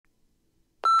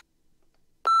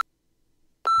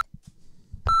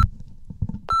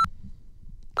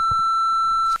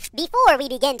Before we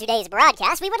begin today's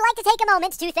broadcast, we would like to take a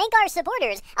moment to thank our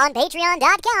supporters on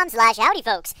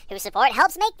patreon.com/howdyfolks, whose support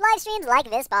helps make live streams like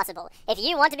this possible. If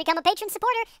you want to become a patron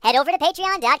supporter, head over to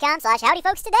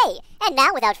patreon.com/howdyfolks today. And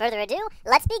now, without further ado,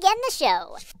 let's begin the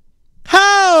show.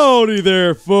 Howdy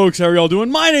there, folks. How are y'all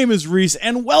doing? My name is Rees,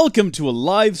 and welcome to a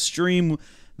live stream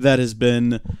that has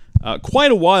been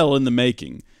quite a while in the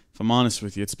making. If I'm honest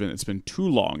with you, it's been too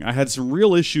long. I had some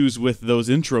real issues with those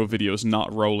intro videos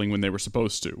not rolling when they were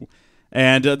supposed to,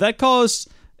 and that caused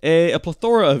a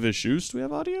plethora of issues. Do we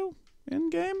have audio in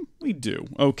game? We do.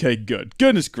 Okay, good.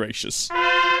 Goodness gracious. Blood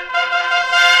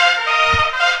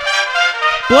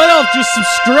Elf just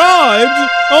subscribed!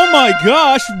 Oh my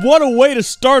gosh, what a way to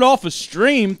start off a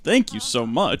stream. Thank you so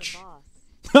much.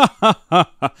 Ha ha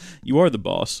ha ha. You are the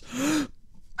boss.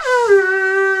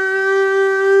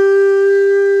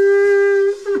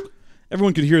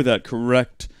 Everyone could hear that,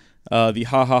 correct? The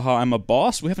ha ha ha, I'm a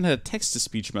boss. We haven't had a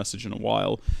text-to-speech message in a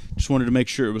while. Just wanted to make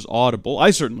sure it was audible.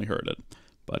 I certainly heard it,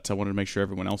 but I wanted to make sure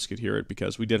everyone else could hear it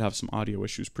because we did have some audio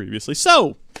issues previously.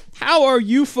 So, how are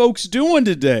you folks doing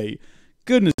today?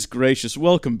 Goodness gracious,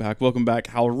 welcome back, welcome back.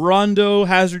 Rondo,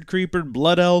 Hazard Creeper,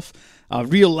 Blood Elf,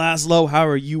 Real Laszlo, how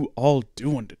are you all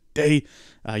doing today?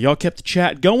 Y'all kept the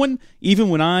chat going, even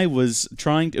when I was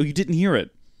trying to... Oh, you didn't hear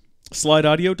it. Slight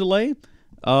audio delay?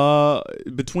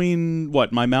 Between,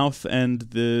 what, my mouth and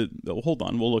the... Oh, hold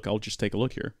on, well, look, I'll just take a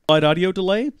look here. Slight audio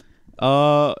delay?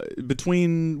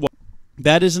 Between... What?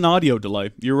 That is an audio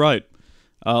delay, you're right.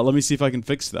 Let me see if I can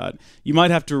fix that. You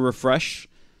might have to refresh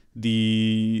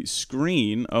the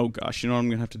screen. Oh gosh, you know what I'm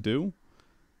gonna have to do?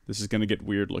 This is gonna get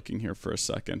weird looking here for a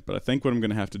second, but I think what I'm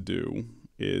gonna have to do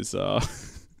is, Alright.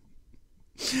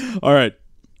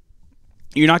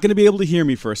 You're not gonna be able to hear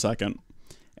me for a second,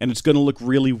 and it's gonna look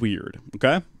really weird,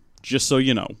 okay? Just so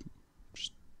you know.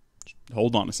 Just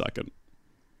hold on a second.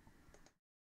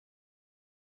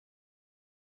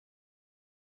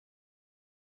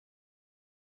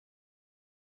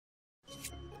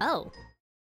 Oh.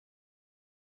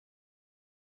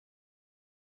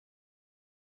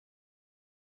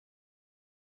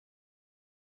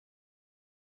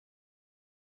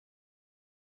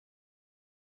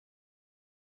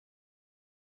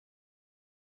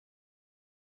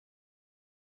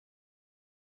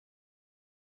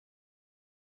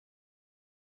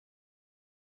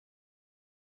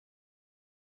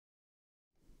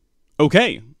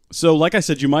 Okay, so like I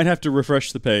said, you might have to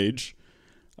refresh the page,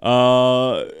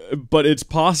 but it's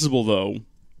possible, though,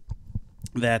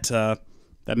 that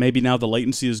that maybe now the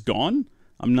latency is gone.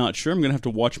 I'm not sure. I'm going to have to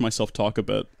watch myself talk a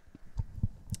bit.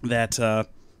 That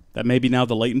maybe now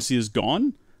the latency is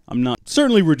gone. I'm not...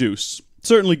 Certainly reduced.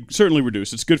 Certainly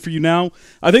reduced. It's good for you now.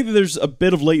 I think that there's a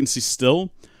bit of latency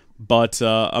still, but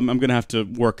I'm going to have to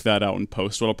work that out in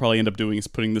post. What I'll probably end up doing is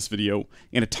putting this video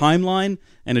in a timeline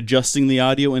and adjusting the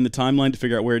audio in the timeline to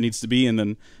figure out where it needs to be and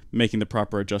then making the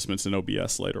proper adjustments in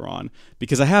OBS later on.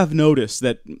 Because I have noticed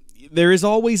that there is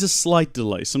always a slight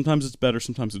delay. Sometimes it's better,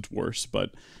 sometimes it's worse, but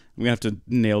I'm going to have to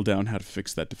nail down how to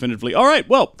fix that definitively. Alright,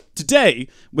 well, today,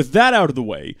 with that out of the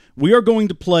way, we are going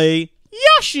to play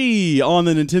Yoshi on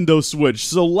the Nintendo Switch.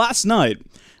 So last night,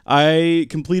 I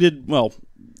completed, well...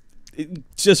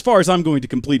 as far as I'm going to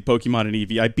complete Pokemon and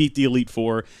Eevee, I beat the Elite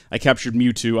Four, I captured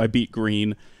Mewtwo, I beat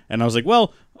Green, and I was like,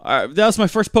 well, that was my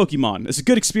first Pokemon. It's a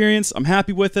good experience, I'm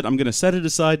happy with it, I'm going to set it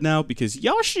aside now because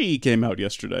Yoshi came out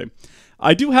yesterday.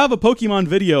 I do have a Pokemon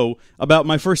video about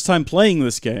my first time playing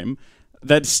this game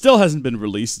that still hasn't been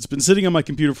released. It's been sitting on my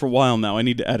computer for a while now, I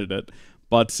need to edit it.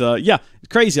 But, yeah, it's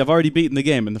crazy, I've already beaten the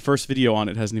game, and the first video on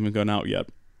it hasn't even gone out yet.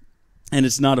 And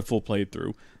it's not a full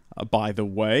playthrough. By the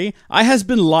way, I has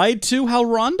been lied to,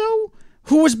 Rondo?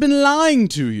 Who has been lying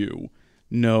to you?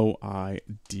 No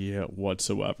idea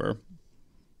whatsoever.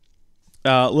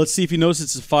 Let's see if you notice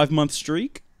it's a 5-month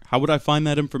streak. How would I find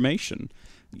that information?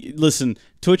 Listen,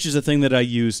 Twitch is a thing that I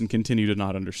use and continue to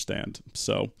not understand.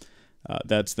 So,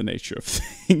 that's the nature of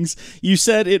things. You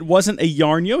said it wasn't a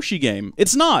Yarn Yoshi game.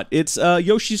 It's not. It's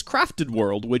Yoshi's Crafted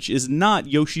World, which is not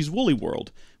Yoshi's Woolly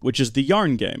World, which is the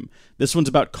Yarn game. This one's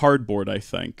about cardboard, I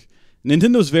think.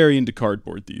 Nintendo's very into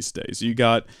cardboard these days. You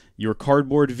got your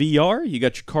cardboard VR, you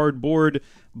got your cardboard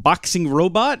boxing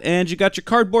robot, and you got your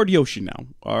cardboard Yoshi now.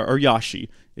 Or Yoshi,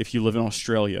 if you live in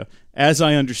Australia. As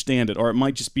I understand it, or it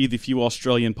might just be the few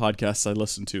Australian podcasts I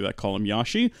listen to that call him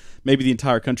Yoshi. Maybe the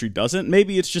entire country doesn't.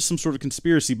 Maybe it's just some sort of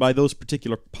conspiracy by those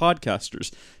particular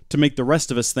podcasters to make the rest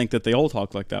of us think that they all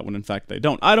talk like that when in fact they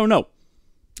don't. I don't know.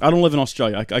 I don't live in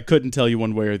Australia. I couldn't tell you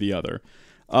one way or the other.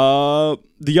 The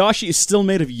Yoshi is still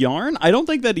made of yarn? I don't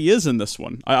think that he is in this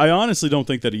one. I honestly don't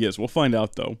think that he is. We'll find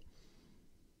out, though.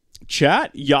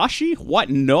 Chat? Yoshi? What?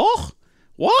 No?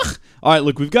 What? All right,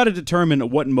 look, we've got to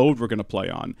determine what mode we're going to play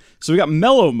on. So we got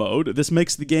mellow mode. This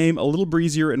makes the game a little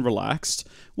breezier and relaxed,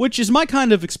 which is my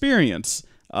kind of experience.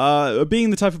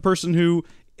 Being the type of person who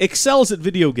excels at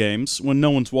video games when no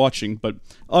one's watching, but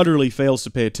utterly fails to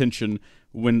pay attention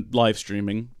when live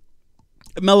streaming.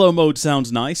 Mellow mode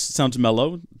sounds nice. It sounds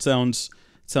mellow. It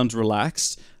sounds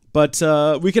relaxed. But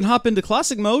we can hop into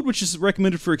classic mode, which is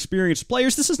recommended for experienced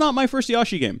players. This is not my first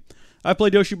Yoshi game. I've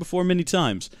played Yoshi before many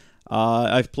times.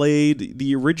 I've played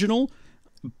the original.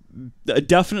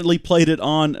 Definitely played it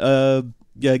on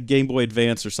Game Boy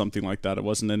Advance or something like that. It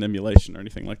wasn't an emulation or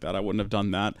anything like that. I wouldn't have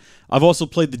done that. I've also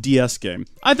played the DS game.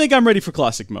 I think I'm ready for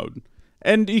classic mode.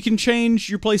 And you can change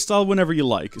your playstyle whenever you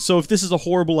like. So if this is a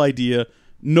horrible idea,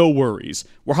 no worries.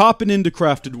 We're hopping into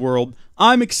Crafted World.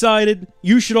 I'm excited.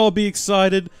 You should all be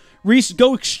excited. Reese,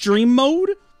 go extreme mode?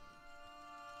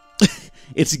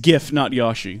 It's GIF, not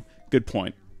Yoshi. Good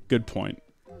point. Good point.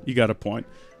 You got a point.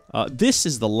 This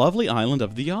is the lovely island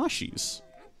of the Yoshis.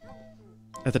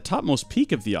 At the topmost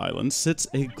peak of the island sits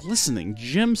a glistening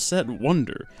gem-set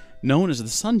wonder known as the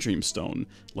Sundream Stone.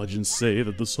 Legends say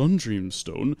that the Sundream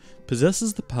Stone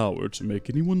possesses the power to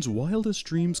make anyone's wildest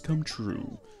dreams come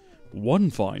true. One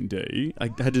fine day,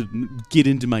 I had to get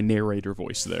into my narrator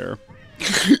voice there.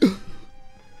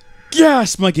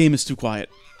 Yes, my game is too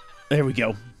quiet. There we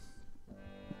go.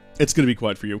 It's gonna be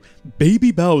quiet for you.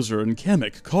 Baby Bowser and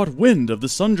Kamek caught wind of the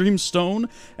Sundream Stone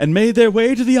and made their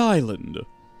way to the island.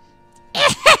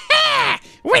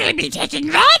 Will we be taking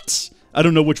that? I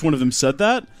don't know which one of them said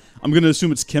that. I'm gonna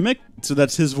assume it's Kamek, so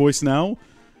that's his voice now.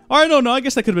 Alright, no, I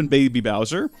guess that could have been Baby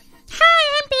Bowser.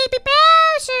 Hi, I'm Baby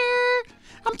Bowser.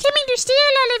 I'm coming to steal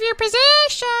all of your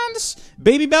possessions.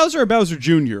 Baby Bowser or Bowser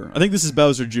Jr.? I think this is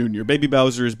Bowser Jr. Baby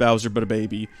Bowser is Bowser but a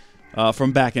baby.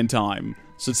 From back in time.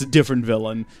 So it's a different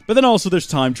villain. But then also there's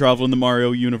time travel in the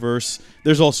Mario universe.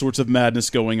 There's all sorts of madness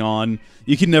going on.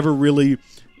 You can never really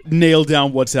nail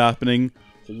down what's happening.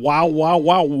 Wow, wow,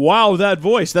 wow, wow, that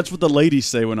voice. That's what the ladies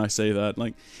say when I say that.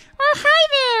 Like, oh,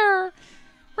 hi there.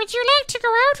 Would you like to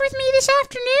go out with me this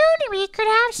afternoon? We could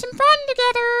have some fun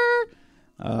together.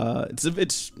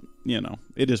 it's you know,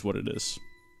 it is what it is.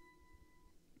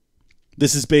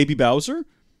 This is Baby Bowser?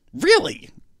 Really?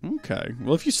 Okay,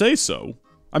 well, if you say so.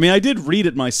 I mean, I did read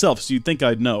it myself, so you'd think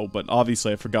I'd know, but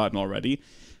obviously I've forgotten already.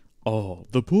 Oh,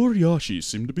 the poor Yoshi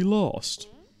seem to be lost.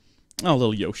 Oh,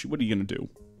 little Yoshi, what are you gonna do?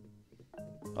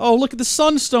 Oh, look at the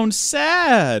Sunstone,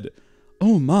 sad!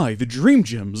 Oh my, the Dream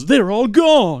Gems, they're all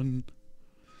gone!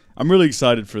 I'm really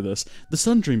excited for this. The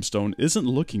Sundream Stone isn't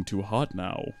looking too hot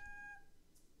now.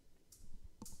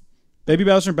 Baby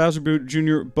Bowser and Bowser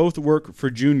Jr. both work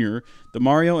for Junior. The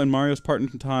Mario and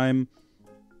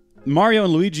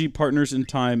Luigi partners in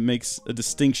time makes a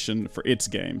distinction for its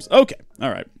games. Okay,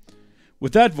 alright.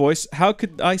 With that voice, how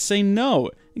could I say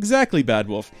no? Exactly, Bad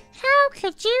Wolf. How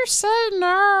could you say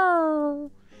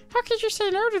no? How could you say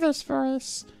no to this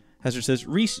voice? Hazard says,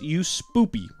 Reese, you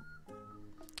spoopy.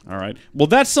 Alright. Well,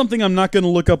 that's something I'm not going to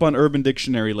look up on Urban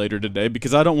Dictionary later today,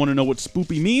 because I don't want to know what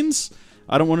spoopy means.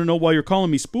 I don't want to know why you're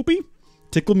calling me spoopy.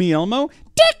 Tickle me, Elmo.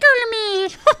 Tickle me!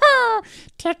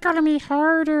 Tickle me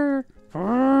harder.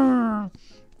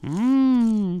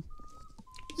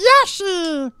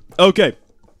 Yoshi! Okay.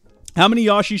 How many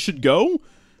Yoshi should go?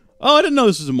 Oh, I didn't know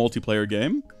this was a multiplayer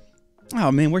game.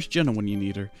 Oh, man, where's Jenna when you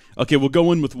need her? Okay, we'll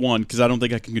go in with one, because I don't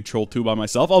think I can control two by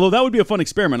myself. Although, that would be a fun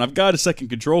experiment. I've got a second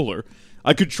controller.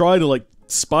 I could try to, like,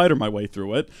 spider my way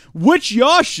through it. Which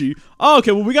Yoshi? Oh,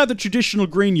 okay, well, we got the traditional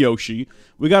green Yoshi.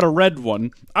 We got a red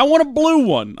one. I want a blue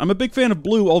one. I'm a big fan of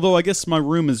blue, although I guess my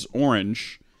room is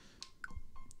orange.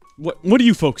 What do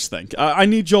you folks think? I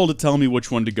need y'all to tell me which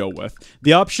one to go with.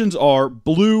 The options are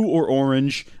blue or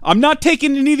orange. I'm not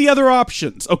taking any of the other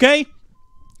options, okay?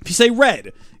 If you say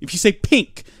red, if you say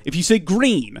pink, if you say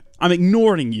green, I'm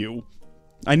ignoring you.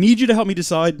 I need you to help me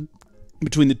decide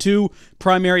between the two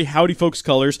primary Howdy Folks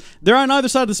colors. They're on either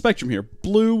side of the spectrum here.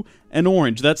 Blue and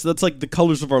orange. That's like the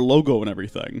colors of our logo and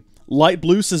everything. Light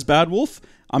blue says Bad Wolf.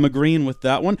 I'm agreeing with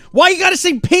that one. Why you gotta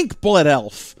say pink, Blood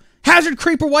Elf? Hazard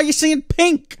Creeper, why you saying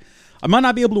pink? I might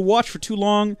not be able to watch for too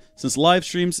long, since live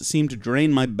streams seem to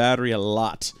drain my battery a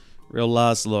lot. Real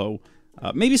Laszlo.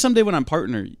 Maybe someday when I'm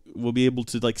partner, we'll be able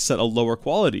to like set a lower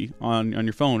quality on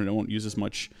your phone and it won't use as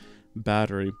much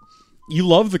battery. You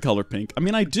love the color pink. I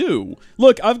mean, I do.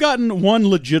 Look, I've gotten one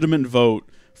legitimate vote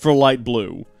for light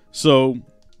blue, so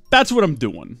that's what I'm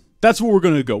doing. That's what we're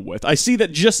going to go with. I see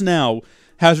that just now,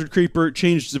 Hazard Creeper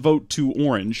changed the vote to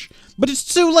orange, but it's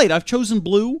too late. I've chosen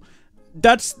blue.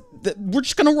 We're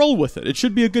just gonna roll with it. It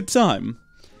should be a good time.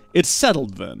 It's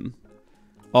settled then.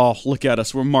 Oh, look at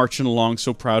us. We're marching along,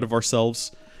 so proud of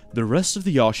ourselves. The rest of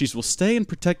the Yoshis will stay and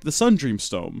protect the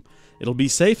Sundreamstone. It'll be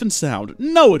safe and sound.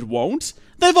 No, it won't.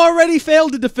 They've already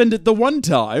failed to defend it the one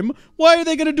time. Why are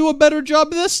they going to do a better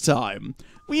job this time?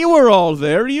 You were all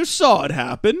there. You saw it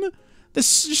happen. This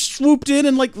swooped in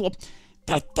and like...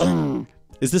 That thing.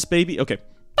 Is this baby? Okay.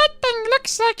 That thing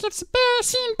looks like it's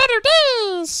seen better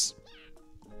days.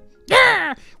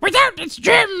 Yeah, without its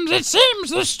gems, it seems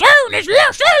the stone has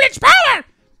lost all its power.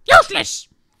 Useless.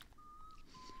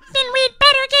 Then we'd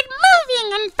better get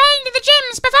moving and find the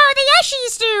gems before the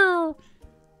Yoshis do.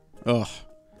 Ugh.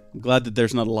 I'm glad that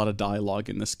there's not a lot of dialogue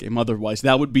in this game. Otherwise,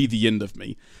 that would be the end of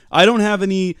me. I don't have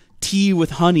any tea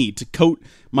with honey to coat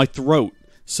my throat.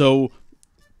 So...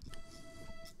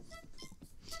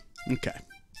 Okay.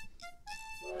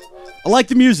 I like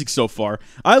the music so far.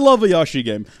 I love a Yoshi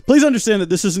game. Please understand that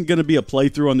this isn't going to be a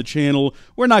playthrough on the channel.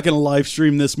 We're not going to live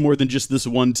stream this more than just this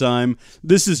one time.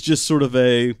 This is just sort of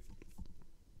a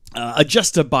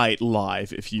just a Byte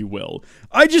live, if you will.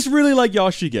 I just really like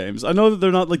Yoshi games. I know that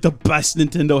they're not like the best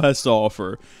Nintendo has to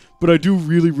offer, but I do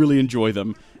really, really enjoy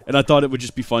them. And I thought it would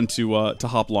just be fun to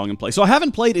hop along and play. So I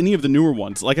haven't played any of the newer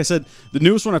ones. Like I said, the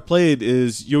newest one I've played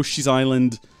is Yoshi's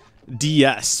Island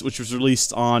DS, which was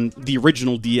released on the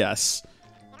original DS.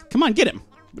 Come on, get him.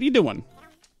 What are you doing?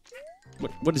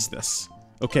 What is this?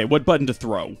 Okay, what button to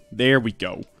throw? There we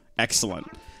go. Excellent.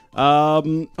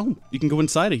 Oh, you can go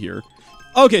inside of here.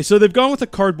 Okay, so they've gone with a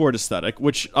cardboard aesthetic,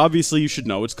 which obviously you should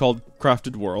know. It's called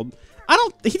Crafted World.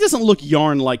 He doesn't look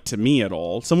yarn-like to me at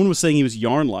all. Someone was saying he was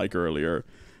yarn-like earlier.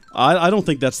 I don't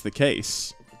think that's the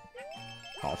case.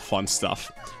 Oh, fun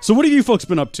stuff. So what have you folks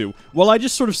been up to? Well, I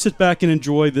just sort of sit back and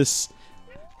enjoy this.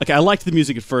 Okay, I liked the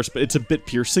music at first, but it's a bit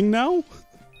piercing now.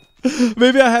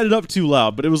 Maybe I had it up too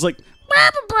loud, but it was like...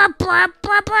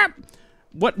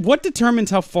 What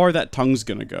determines how far that tongue's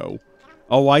gonna go?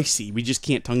 Oh, I see. We just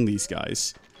can't tongue these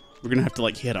guys. We're gonna have to,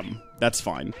 like, hit them. That's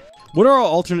fine. What are our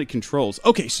alternate controls?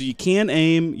 Okay, so you can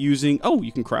aim using... Oh,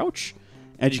 you can crouch?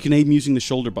 And you can aim using the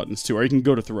shoulder buttons, too, or you can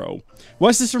go to throw. Why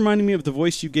is this reminding me of the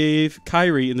voice you gave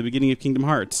Kairi in the beginning of Kingdom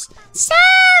Hearts? Sora!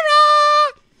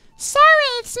 Sora,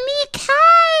 it's me,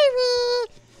 Kairi!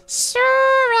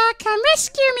 Sora, come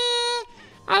rescue me!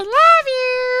 I love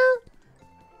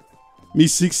you!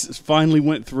 Me6 finally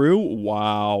went through?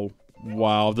 Wow.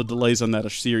 Wow, the delays on that are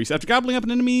serious. After gobbling up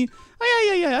an enemy...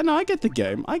 Oh, yeah. No, I get the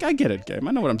game. I get it, game.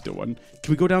 I know what I'm doing.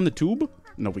 Can we go down the tube?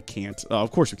 No, we can't.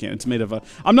 Of course we can't. It's made of a...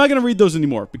 I'm not going to read those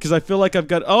anymore, because I feel like I've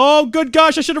got... Oh, good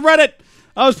gosh, I should have read it!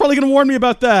 I was probably going to warn me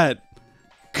about that.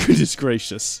 Goodness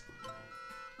gracious.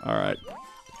 Alright.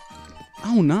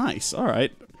 Oh, nice.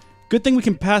 Alright. Good thing we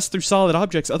can pass through solid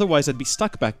objects, otherwise I'd be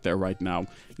stuck back there right now.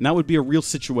 And that would be a real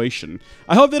situation.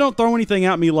 I hope they don't throw anything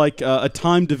at me like a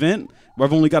timed event, where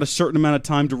I've only got a certain amount of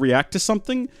time to react to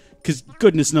something, because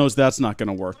goodness knows that's not going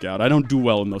to work out. I don't do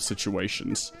well in those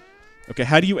situations. Okay,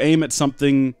 how do you aim at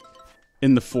something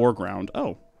in the foreground?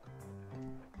 Oh.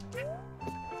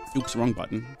 Oops, wrong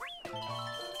button.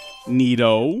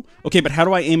 Neato. Okay, but how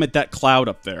do I aim at that cloud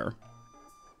up there?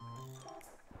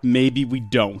 Maybe we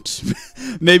don't.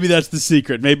 Maybe that's the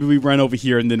secret. Maybe we run over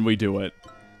here and then we do it.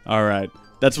 Alright.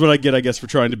 That's what I get, I guess, for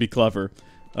trying to be clever.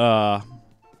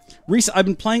 Reese, I've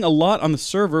been playing a lot on the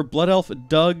server. Blood Elf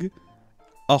dug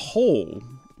a hole.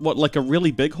 What, like a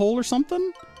really big hole or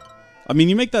something? I mean,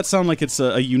 you make that sound like it's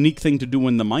a unique thing to do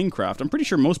in the Minecraft. I'm pretty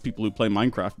sure most people who play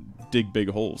Minecraft dig big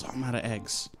holes. Oh, I'm out of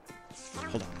eggs.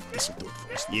 Hold on. This will do it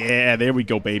for us. Yeah, there we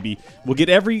go, baby. We'll get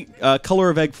every color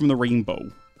of egg from the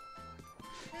rainbow.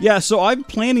 Yeah, so I'm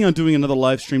planning on doing another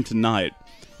live stream tonight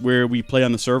where we play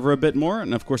on the server a bit more,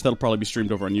 and of course that'll probably be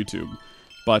streamed over on YouTube.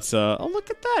 But, oh, look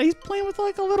at that. He's playing with,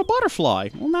 like, a little butterfly.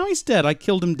 Well, now he's dead. I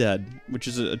killed him dead, which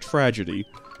is a tragedy.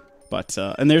 But,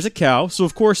 and there's a cow. So,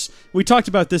 of course, we talked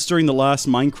about this during the last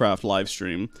Minecraft live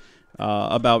stream,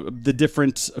 about the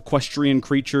different equestrian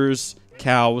creatures,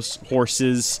 cows,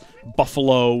 horses,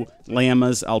 buffalo,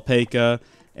 llamas, alpaca,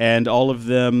 and all of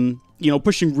them, you know,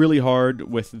 pushing really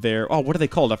hard with their... Oh, what are they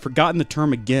called? I've forgotten the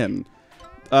term again.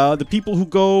 The people who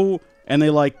go and they,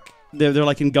 like... They're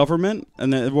like in government,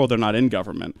 and well, they're not in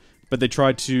government, but they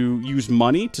try to use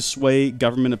money to sway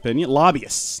government opinion.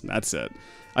 Lobbyists, that's it.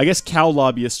 I guess cow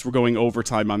lobbyists were going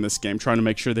overtime on this game, trying to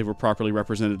make sure they were properly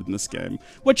represented in this game.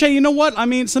 Which, hey, you know what? I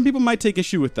mean, some people might take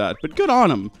issue with that, but good on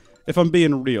them, if I'm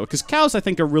being real. Because cows, I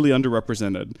think, are really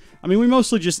underrepresented. I mean, we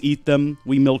mostly just eat them,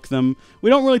 we milk them. We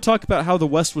don't really talk about how the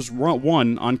West was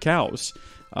won on cows.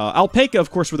 Alpaca,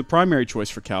 of course, were the primary choice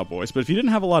for cowboys, but if you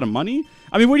didn't have a lot of money...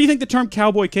 I mean, where do you think the term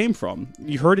cowboy came from?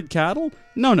 You herded cattle?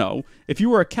 No. If you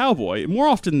were a cowboy, more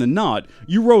often than not,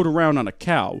 you rode around on a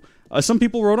cow. Some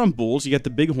people rode on bulls. You get the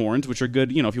big horns, which are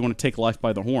good, you know, if you want to take life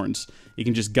by the horns. You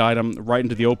can just guide them right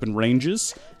into the open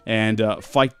ranges and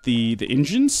fight the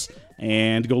engines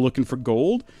and go looking for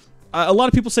gold. A lot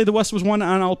of people say the West was won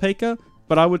on alpaca,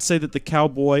 but I would say that the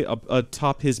cowboy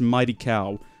atop his mighty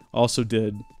cow also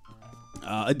did.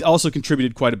 It also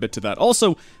contributed quite a bit to that.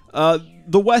 Also,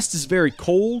 the West is very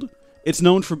cold. It's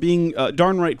known for being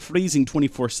darn right freezing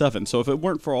 24/7. So if it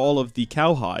weren't for all of the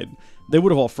cowhide, they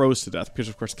would have all froze to death, because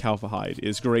of course cowhide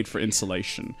is great for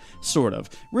insulation, sort of.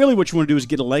 Really what you want to do is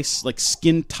get a nice, like,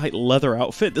 skin-tight leather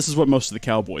outfit. This is what most of the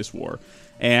cowboys wore.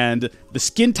 And the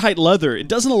skin-tight leather, it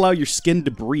doesn't allow your skin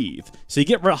to breathe. So you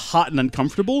get real hot and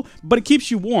uncomfortable, but it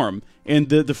keeps you warm in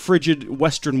the frigid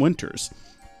western winters.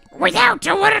 Without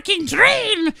a working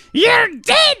train, you're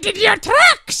dead in your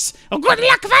tracks! Oh, good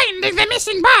luck finding the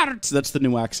missing parts! That's the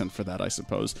new accent for that, I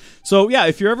suppose. So, yeah,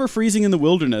 if you're ever freezing in the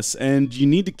wilderness and you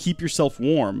need to keep yourself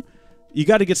warm, you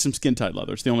got to get some skin-tight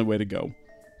leather. It's the only way to go.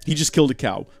 He just killed a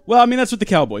cow. Well, I mean, that's what the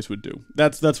cowboys would do.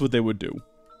 That's what they would do.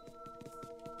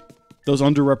 Those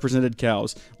underrepresented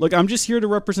cows. Look, I'm just here to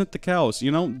represent the cows,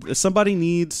 you know? Somebody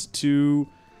needs to...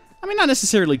 I mean, not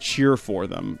necessarily cheer for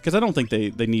them, because I don't think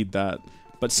they need that.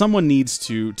 But someone needs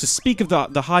to speak of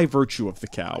the high virtue of the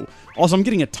cow. Also, I'm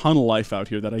getting a ton of life out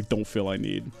here that I don't feel I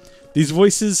need. These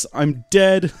voices, I'm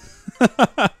dead.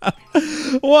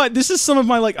 What? This is some of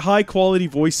my, like, high-quality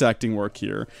voice acting work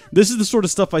here. This is the sort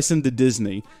of stuff I send to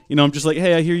Disney. You know, I'm just like,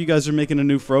 hey, I hear you guys are making a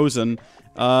new Frozen.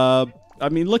 I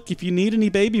mean, look, if you need any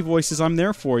baby voices, I'm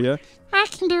there for you. I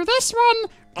can do this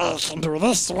one. I can do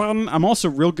this one. I'm also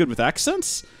real good with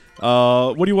accents.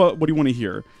 What do you want to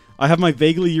hear? I have my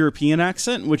vaguely European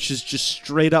accent, which is just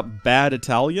straight up bad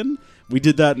Italian. We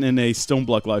did that in a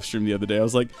Stoneblock live stream the other day. I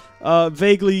was like,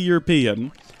 vaguely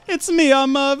European. It's me,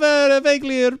 I'm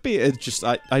vaguely European. It's just,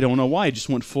 I don't know why. I just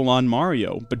went full-on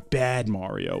Mario, but bad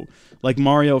Mario. Like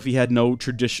Mario if he had no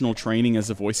traditional training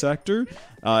as a voice actor,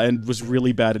 and was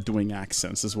really bad at doing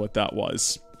accents is what that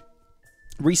was.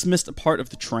 Rees missed a part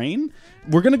of the train.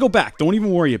 We're going to go back. Don't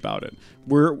even worry about it.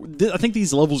 I think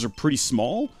these levels are pretty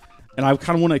small. And I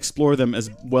kind of want to explore them as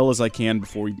well as I can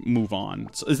before we move on.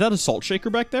 So is that a salt shaker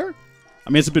back there? I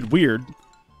mean, it's a bit weird.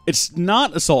 It's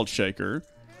not a salt shaker.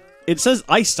 It says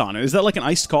iced on it. Is that like an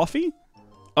iced coffee?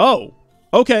 Oh,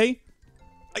 okay.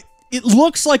 It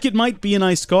looks like it might be an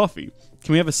iced coffee.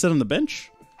 Can we have a sit on the bench?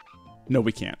 No,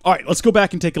 we can't. All right, let's go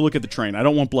back and take a look at the train. I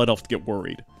don't want Blood Elf to get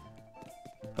worried.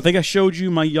 I think I showed you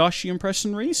my Yoshi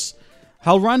impression, Rees.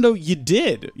 Halrondo, you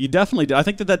did. You definitely did. I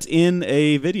think that's in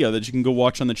a video that you can go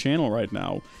watch on the channel right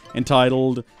now,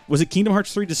 entitled, was it Kingdom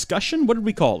Hearts 3 Discussion? What did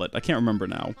we call it? I can't remember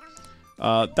now.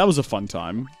 That was a fun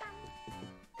time.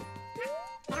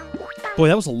 Boy,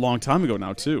 that was a long time ago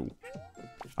now, too.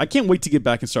 I can't wait to get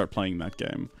back and start playing that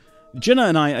game. Jenna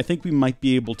and I think we might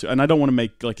be able to, and I don't want to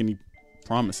make, like, any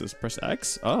promises. Press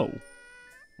X? Oh.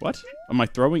 What? Am I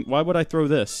throwing? Why would I throw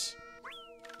this?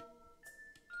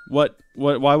 What?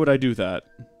 Why would I do that?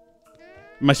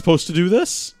 Am I supposed to do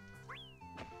this?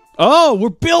 Oh, we're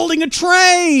building a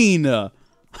train!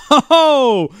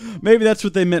 Oh! Maybe that's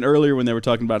what they meant earlier when they were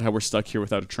talking about how we're stuck here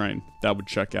without a train. That would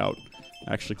check out,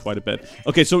 actually, quite a bit.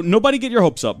 Okay, so nobody get your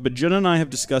hopes up, but Jenna and I have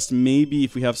discussed maybe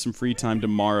if we have some free time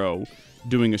tomorrow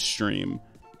doing a stream.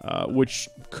 Which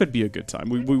could be a good time.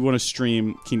 We want to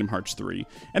stream Kingdom Hearts 3.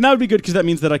 And that would be good because that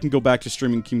means that I can go back to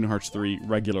streaming Kingdom Hearts 3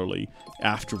 regularly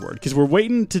afterward. Because we're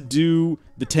waiting to do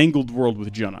the Tangled World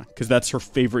with Jenna, because that's her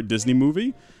favorite Disney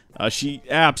movie. She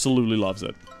absolutely loves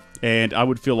it. And I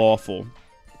would feel awful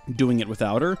doing it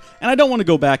without her. And I don't want to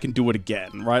go back and do it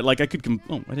again, right? Like, I could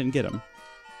oh, I didn't get him.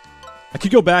 I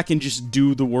could go back and just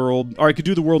do the world, or I could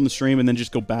do the world in the stream and then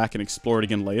just go back and explore it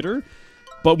again later.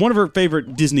 But one of her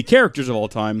favorite Disney characters of all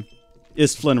time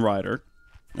is Flynn Rider.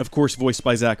 Of course, voiced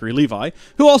by Zachary Levi,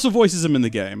 who also voices him in the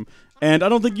game. And I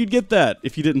don't think you'd get that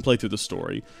if you didn't play through the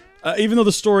story. Even though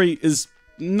the story is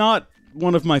not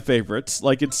one of my favorites.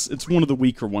 Like, it's one of the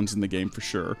weaker ones in the game, for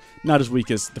sure. Not as weak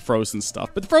as the Frozen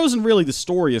stuff. But the Frozen, really, the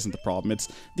story isn't the problem. It's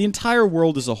the entire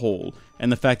world as a whole,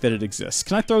 and the fact that it exists.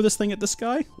 Can I throw this thing at this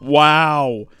guy?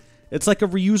 Wow! It's like a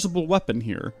reusable weapon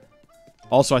here.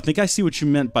 Also, I think I see what you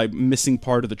meant by missing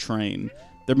part of the train.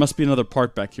 There must be another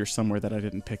part back here somewhere that I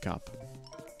didn't pick up.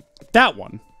 That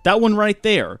one. That one right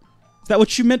there. Is that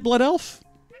what you meant, Blood Elf?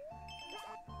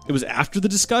 It was after the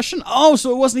discussion? Oh,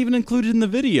 so it wasn't even included in the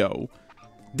video.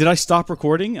 Did I stop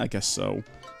recording? I guess so.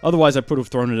 Otherwise, I would have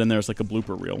thrown it in there as like a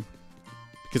blooper reel.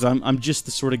 Because I'm just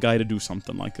the sort of guy to do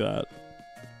something like that.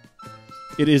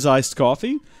 It is iced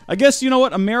coffee. I guess, you know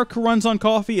what? America runs on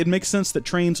coffee. It makes sense that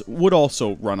trains would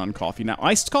also run on coffee. Now,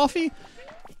 iced coffee?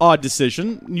 odd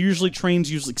decision. Usually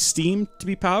trains use like steam to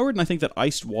be powered, and I think that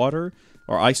iced water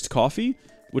or iced coffee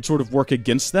would sort of work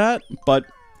against that, but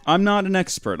I'm not an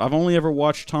expert. I've only ever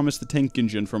watched Thomas the Tank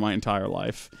Engine for my entire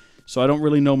life, so I don't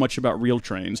really know much about real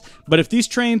trains. But if these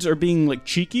trains are being, like,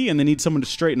 cheeky and they need someone to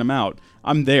straighten them out,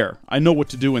 I'm there. I know what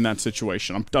to do in that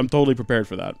situation. I'm totally prepared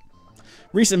for that.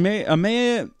 Rees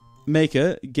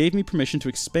Meka gave me permission to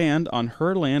expand on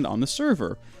her land on the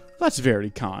server. That's very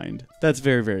kind. That's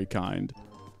very, very kind.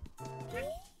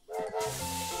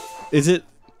 Is it...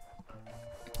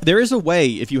 There is a way,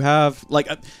 if you have, like,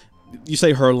 you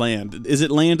say her land. Is it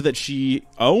land that she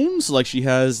owns? Like, she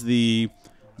has the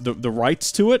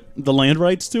rights to it? The land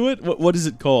rights to it? What is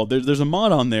it called? There's a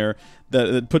mod on there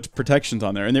that puts protections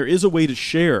on there, and there is a way to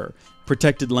share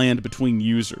protected land between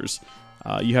users.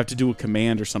 You have to do a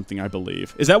command or something, I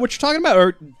believe. Is that what you're talking about,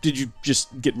 or did you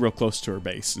just get real close to her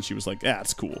base, and she was like,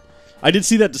 it's cool. I did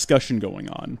see that discussion going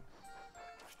on.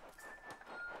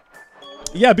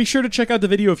 Yeah, be sure to check out the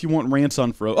video if you want rants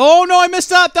on Fro. Oh, no, I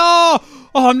missed out! Oh,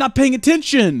 I'm not paying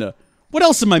attention! What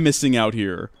else am I missing out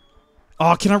here?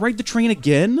 Oh, can I ride the train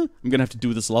again? I'm gonna have to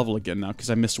do this level again now, because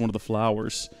I missed one of the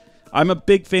flowers. I'm a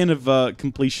big fan of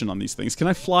completion on these things. Can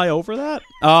I fly over that?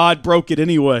 I broke it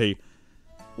anyway.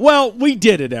 Well, we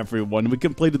did it, everyone. We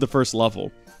completed the first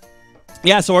level.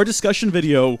 Yeah, so our discussion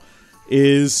video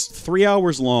is 3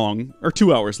 hours long, or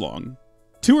 2 hours long.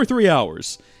 2 or 3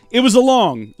 hours. It was a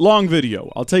long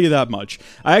video, I'll tell you that much.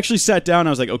 I actually sat down and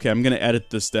I was like, okay, I'm going to edit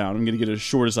this down. I'm going to get it as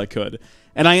short as I could.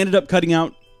 And I ended up cutting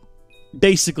out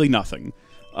basically nothing.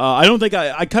 I don't think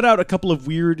I cut out a couple of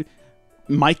weird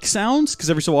mic sounds, because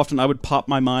every so often I would pop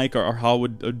my mic, or Hal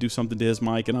would do something to his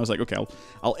mic, and I was like, okay,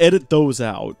 I'll edit those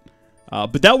out.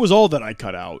 But that was all that I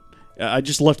cut out. I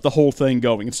just left the whole thing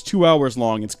going. It's 2 hours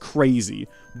long. It's crazy.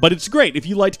 But it's great. If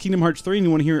you liked Kingdom Hearts 3 and you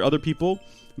want to hear other people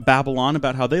babble on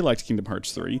about how they liked Kingdom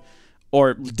Hearts 3,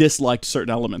 or disliked certain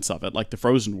elements of it, like the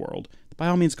Frozen World, by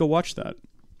all means, go watch that.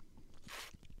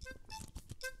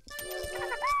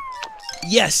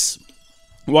 Yes!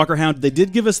 Walker Hound, they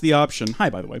did give us the option. Hi,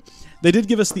 by the way. They did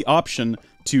give us the option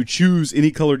to choose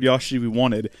any colored Yoshi we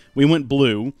wanted. We went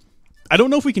blue. I don't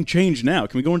know if we can change now.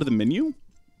 Can we go into the menu?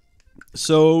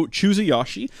 So, choose a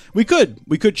Yoshi. We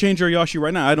could change our Yoshi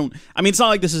right now. I mean, it's not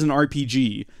like this is an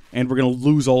RPG, and we're going to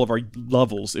lose all of our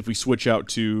levels if we switch out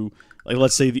to, like,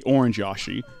 let's say the orange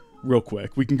Yoshi. Real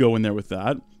quick. We can go in there with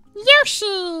that.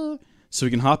 Yoshi! So we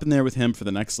can hop in there with him for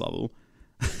the next level.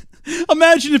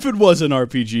 Imagine if it was an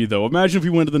RPG, though. Imagine if we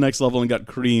went to the next level and got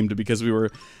creamed because we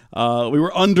were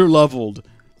under-leveled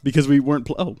because we weren't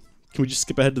oh, can we just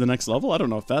skip ahead to the next level? I don't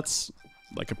know if that's,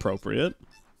 like, appropriate.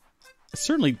 It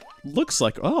certainly looks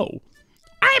like... Oh.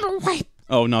 I'm a wipe.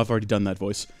 Oh, no, I've already done that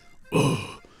voice.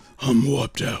 Oh, I'm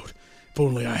wiped out. If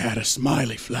only I had a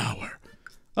smiley flower.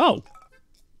 Oh.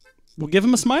 We'll give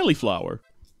him a smiley flower.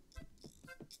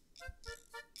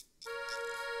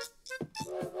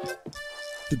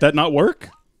 Did that not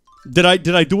work? Did I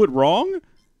do it wrong?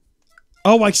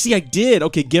 Oh, I see, I did.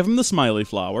 Okay, give him the smiley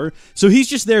flower. So he's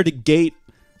just there to gate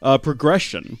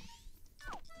progression.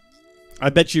 I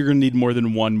bet you're going to need more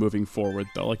than one moving forward,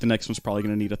 though. Like, the next one's probably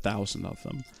going to need 1,000 of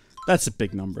them. That's a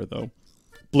big number, though.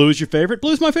 Blue is your favorite?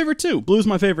 Blue's my favorite, too. Blue's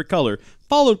my favorite color.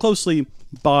 Followed closely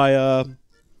by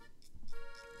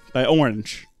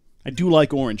orange. I do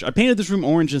like orange. I painted this room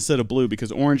orange instead of blue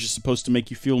because orange is supposed to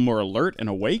make you feel more alert and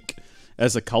awake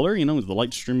as a color, you know, with the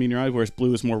light streaming in your eye, whereas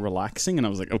blue is more relaxing. And I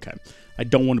was like, okay, I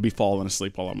don't want to be falling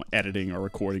asleep while I'm editing or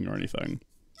recording or anything.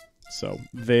 So,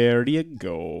 there you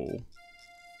go.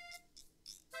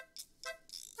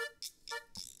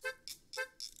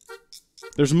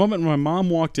 There's a moment when my mom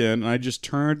walked in, and I just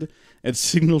turned and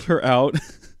signaled her out.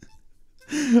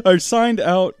 I signed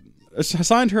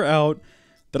her out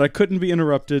that I couldn't be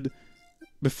interrupted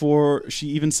before she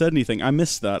even said anything. I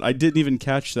missed that. I didn't even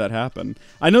catch that happen.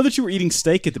 I know that you were eating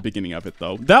steak at the beginning of it,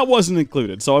 though. That wasn't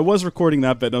included, so I was recording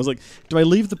that bit, and I was like, do I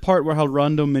leave the part where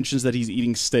Rondo mentions that he's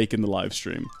eating steak in the live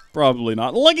stream? Probably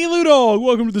not. Lucky Ludo,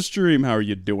 welcome to the stream. How are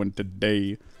you doing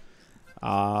today?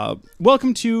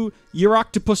 Welcome to Your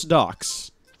Octopus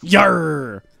Docs.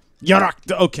 Yarr!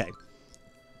 Okay.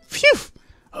 Phew!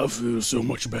 I feel so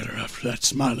much better after that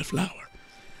smiley flower.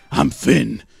 I'm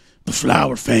Finn, the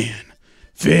flower fan.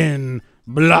 Finn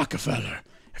Blockefeller.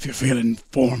 If you're feeling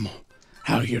formal,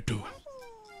 how you doing?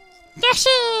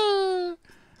 Yoshi!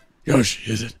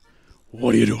 Yoshi, is it?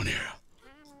 What are you doing here?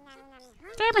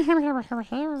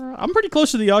 I'm pretty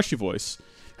close to the Yoshi voice.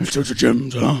 In search of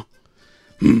gems, huh?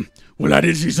 Well, I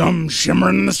did see some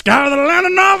shimmering in the sky that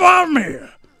landed off of me.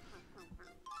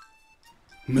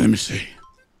 Let me see.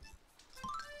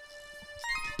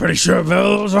 Pretty sure it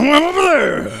fell somewhere over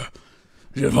there.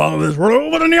 If you follow this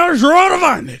road, then you're sure to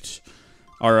find it.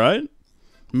 All right.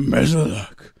 Best of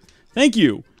luck. Thank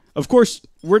you. Of course,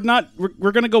 we're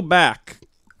going to go back.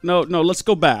 No, let's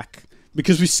go back.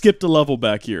 Because we skipped a level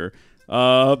back here.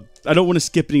 I don't want to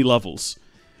skip any levels.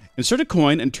 Insert a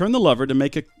coin and turn the lever to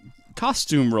make a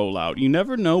costume rollout. You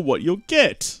never know what you'll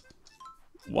get.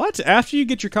 What? After you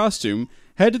get your costume,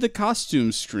 head to the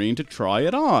costume screen to try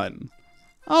it on.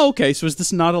 Oh, okay, so is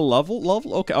this not a level?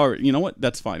 Okay, alright, you know what?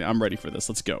 That's fine. I'm ready for this.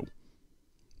 Let's go.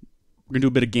 We're gonna do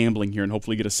a bit of gambling here and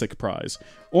hopefully get a sick prize.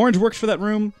 Orange works for that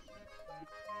room.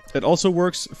 It also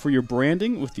works for your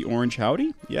branding with the orange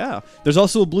Howdy. Yeah. There's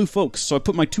also a blue Folks, so I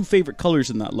put my 2 favorite colors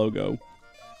in that logo.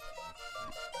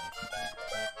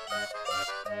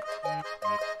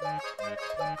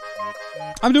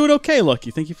 I'm doing okay,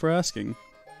 Lucky. Thank you for asking.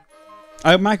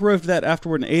 I microwaved that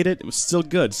afterward and ate it. It was still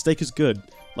good. Steak is good.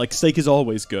 Like, steak is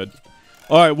always good.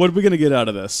 Alright, what are we going to get out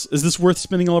of this? Is this worth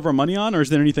spending all of our money on, or is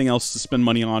there anything else to spend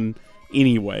money on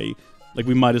anyway? Like,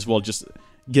 we might as well just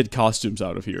get costumes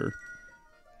out of here.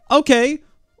 Okay.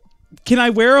 Can I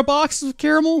wear a box of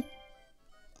caramel?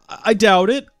 I doubt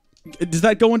it. Does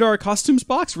that go into our costumes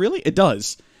box? Really? It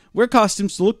does. Wear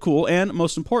costumes to look cool and,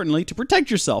 most importantly, to protect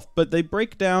yourself. But they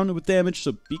break down with damage,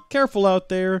 so be careful out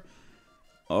there.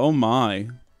 Oh my.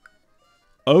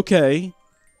 Okay.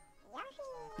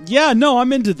 Yeah, no,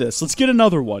 I'm into this. Let's get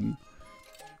another one.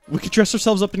 We could dress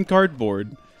ourselves up in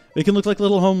cardboard. We can look like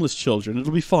little homeless children.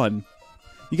 It'll be fun.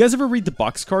 You guys ever read the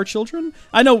Boxcar Children?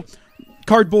 I know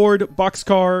cardboard,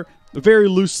 boxcar, very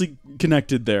loosely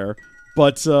connected there.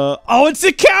 But, oh, it's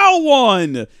a cow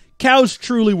one! Cows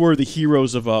truly were the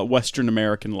heroes of Western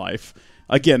American life.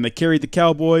 Again, they carried the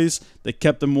cowboys, they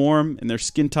kept them warm in their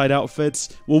skin-tight outfits.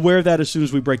 We'll wear that as soon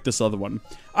as we break this other one.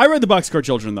 I read the Boxcar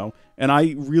Children, though, and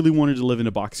I really wanted to live in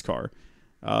a boxcar.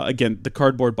 Again, the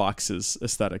cardboard boxes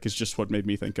aesthetic is just what made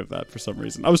me think of that for some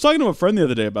reason. I was talking to a friend the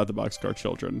other day about the Boxcar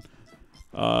Children,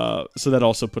 so that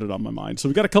also put it on my mind. So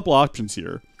we've got a couple options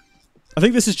here. I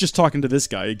think this is just talking to this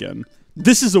guy again.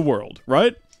 This is a world,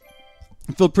 right?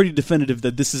 I feel pretty definitive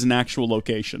that this is an actual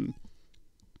location.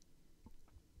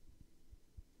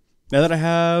 Now that I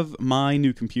have my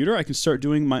new computer, I can start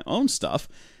doing my own stuff,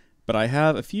 but I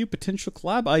have a few potential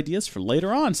collab ideas for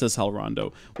later on, says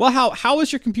Halrondo. Well, how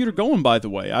is your computer going, by the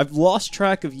way? I've lost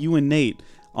track of you and Nate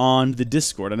on the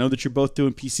Discord. I know that you're both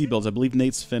doing PC builds. I believe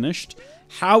Nate's finished.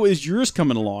 How is yours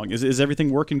coming along? Is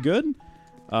everything working good?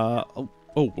 Oh,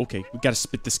 okay. We gotta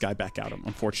spit this guy back out.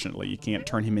 Unfortunately, you can't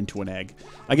turn him into an egg.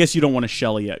 I guess you don't want to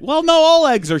shell yet. Well, no, all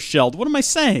eggs are shelled. What am I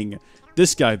saying?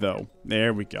 This guy, though.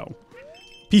 There we go.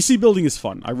 PC building is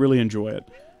fun. I really enjoy it.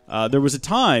 There was a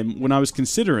time when I was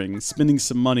considering spending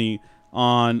some money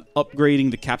on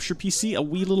upgrading the capture PC a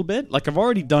wee little bit. Like, I've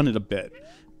already done it a bit,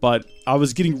 but I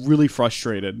was getting really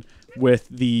frustrated with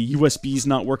the USBs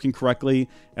not working correctly,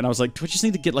 and I was like, do I just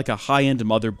need to get like a high-end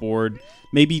motherboard?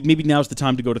 Maybe now's the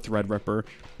time to go to Threadripper,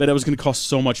 but it was going to cost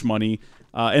so much money.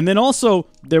 And then also,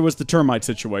 there was the termite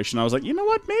situation. I was like, you know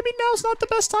what? Maybe now's not the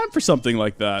best time for something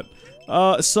like that.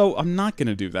 So I'm not going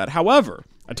to do that. However,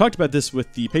 I talked about this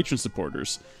with the patron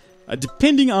supporters.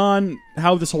 Depending on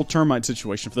how this whole termite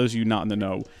situation, for those of you not in the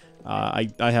know, I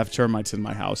have termites in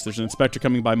my house. There's an inspector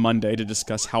coming by Monday to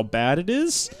discuss how bad it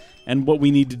is and what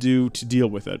we need to do to deal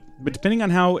with it. But depending on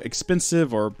how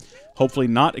expensive or hopefully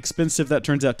not expensive that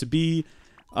turns out to be,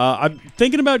 I'm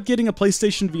thinking about getting a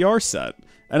PlayStation VR set.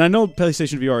 And I know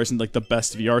PlayStation VR isn't like the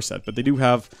best VR set, but they do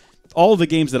have all of the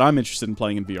games that I'm interested in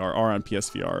playing in VR are on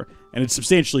PSVR, and it's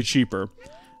substantially cheaper.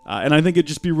 And I think it'd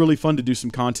just be really fun to do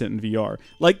some content in VR.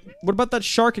 Like, what about that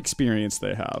shark experience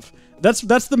they have? That's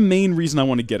the main reason I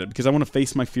want to get it, because I want to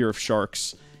face my fear of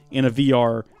sharks in a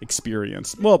VR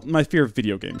experience. Well, my fear of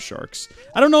video game sharks.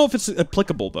 I don't know if it's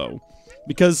applicable, though,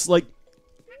 because, like,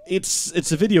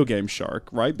 it's a video game shark,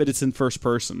 right? But it's in first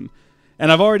person.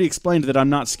 And I've already explained that I'm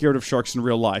not scared of sharks in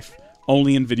real life,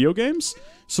 only in video games.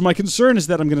 So my concern is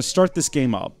that I'm going to start this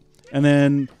game up, and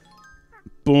then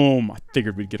boom, I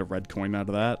figured we'd get a red coin out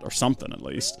of that, or something at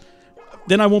least.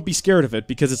 Then I won't be scared of it,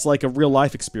 because it's like a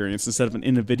real-life experience instead of an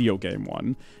in-a-video game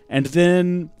one. And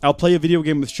then I'll play a video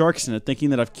game with sharks in it, thinking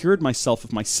that I've cured myself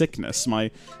of my sickness, my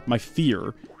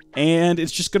fear, and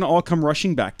it's just going to all come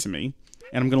rushing back to me,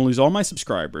 and I'm going to lose all my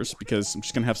subscribers, because I'm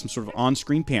just going to have some sort of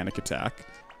on-screen panic attack.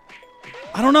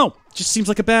 I don't know, it just seems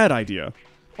like a bad idea.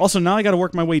 Also, now I gotta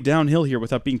work my way downhill here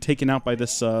without being taken out by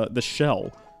this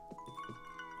shell.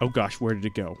 Oh gosh, where did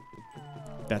it go?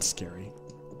 That's scary.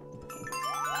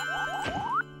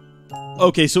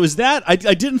 Okay, so is that... I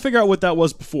didn't figure out what that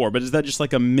was before, but is that just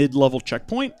like a mid-level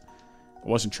checkpoint? I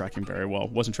wasn't tracking very well.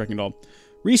 Wasn't tracking at all.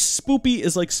 Rees, spoopy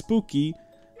is like spooky.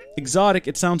 Exotic,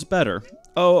 it sounds better.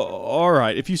 Oh, all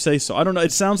right. If you say so. I don't know.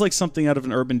 It sounds like something out of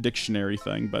an Urban Dictionary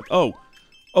thing, but oh,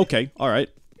 okay. All right.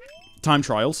 Time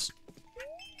trials.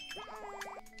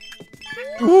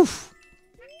 Oof.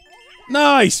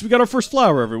 Nice. We got our first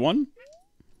flower, everyone.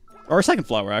 Or our second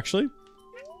flower, actually.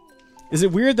 Is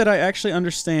it weird that I actually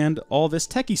understand all this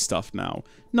techie stuff now?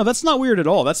 No, that's not weird at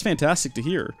all. That's fantastic to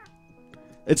hear.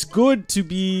 It's good to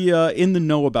be in the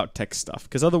know about tech stuff,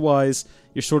 because otherwise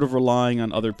you're sort of relying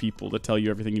on other people to tell you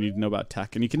everything you need to know about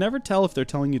tech, and you can never tell if they're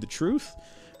telling you the truth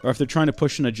or if they're trying to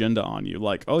push an agenda on you.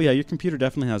 Like, oh yeah, your computer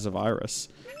definitely has a virus.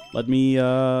 Let me,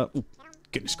 ooh,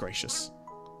 goodness gracious.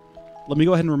 Let me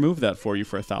go ahead and remove that for you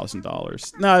for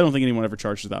 $1,000. No, I don't think anyone ever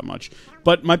charges that much.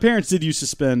 But my parents did used to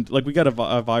spend, like, we got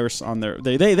a virus on their,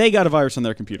 they got a virus on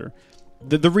their computer.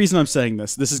 The reason I'm saying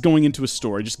this is going into a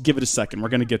story. Just give it a second. We're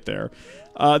going to get there.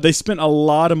 They spent a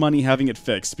lot of money having it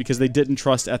fixed because they didn't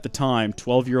trust, at the time,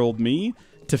 12-year-old me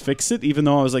to fix it, even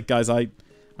though I was like, guys, I'm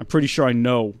pretty sure I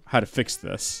know how to fix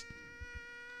this.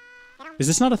 Is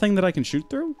this not a thing that I can shoot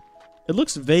through? It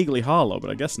looks vaguely hollow, but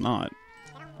I guess not.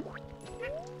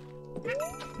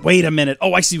 Wait a minute.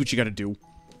 Oh, I see what you got to do.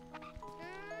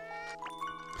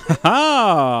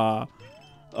 Ha-ha!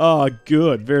 Oh,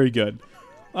 good. Very good.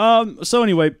 So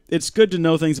anyway, it's good to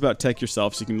know things about tech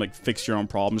yourself so you can, like, fix your own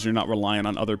problems. You're not relying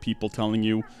on other people telling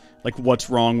you, like,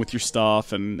 what's wrong with your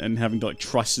stuff and having to, like,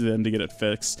 trust them to get it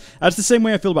fixed. That's the same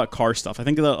way I feel about car stuff. I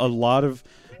think that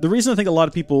the reason I think a lot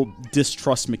of people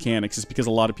distrust mechanics is because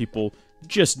a lot of people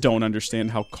just don't understand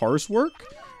how cars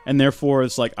work, and therefore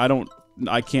it's like,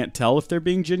 I can't tell if they're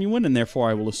being genuine, and therefore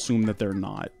I will assume that they're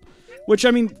not. Which,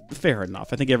 I mean, fair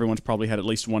enough. I think everyone's probably had at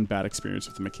least one bad experience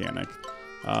with a mechanic.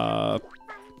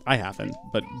 I haven't,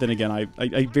 but then again,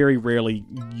 I very rarely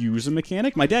use a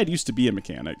mechanic. My dad used to be a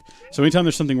mechanic, so anytime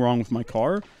there's something wrong with my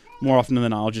car, more often than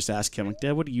not, I'll just ask him, like,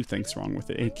 Dad, what do you think's wrong with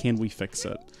it, and can we fix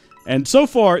it? And so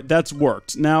far, that's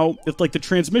worked. Now, if, like, the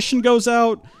transmission goes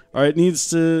out, or it needs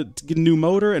to get a new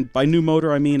motor, and by new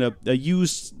motor, I mean a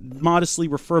used, modestly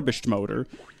refurbished motor,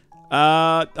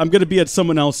 I'm gonna be at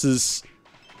someone else's,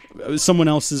 what is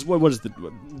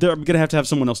the, I'm gonna have to have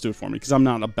someone else do it for me, because I'm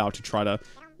not about to try to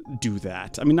do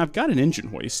that. I mean, I've got an engine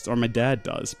hoist, or my dad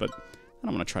does, but I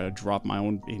don't want to try to drop my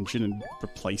own engine and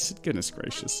replace it. Goodness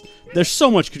gracious. There's so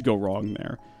much could go wrong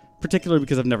there, particularly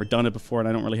because I've never done it before and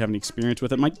I don't really have any experience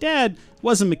with it. My dad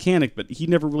was a mechanic, but he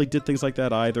never really did things like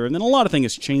that either, and then a lot of things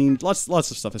has changed. Lots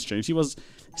of stuff has changed. He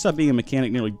stopped being a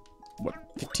mechanic nearly, what,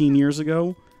 15 years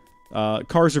ago?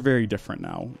 Cars are very different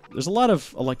now. There's a lot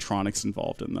of electronics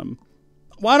involved in them.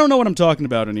 Well, I don't know what I'm talking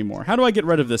about anymore. How do I get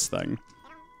rid of this thing?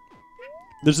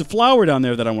 There's a flower down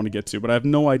there that I want to get to, but I have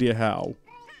no idea how.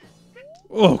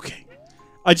 Okay.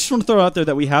 I just want to throw out there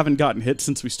that we haven't gotten hit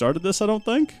since we started this, I don't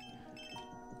think.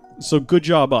 So good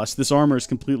job, us. This armor is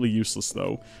completely useless,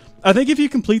 though. I think if you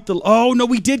complete the... Oh, no,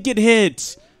 we did get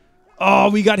hit!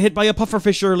 Oh, we got hit by a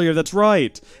pufferfish earlier, that's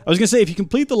right. I was going to say, if you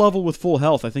complete the level with full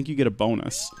health, I think you get a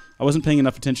bonus. I wasn't paying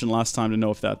enough attention last time to know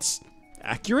if that's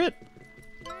accurate.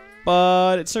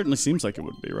 But it certainly seems like it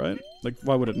would be, right? Like,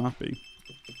 why would it not be?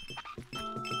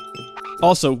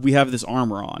 Also, we have this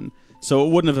armor on, so it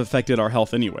wouldn't have affected our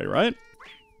health anyway, right?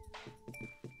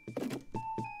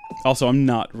 Also, I'm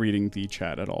not reading the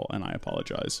chat at all, and I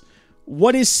apologize.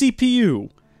 What is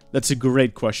CPU? That's a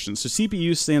great question. So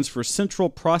CPU stands for Central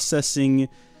Processing...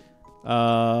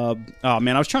 oh,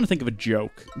 man, I was trying to think of a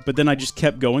joke, but then I just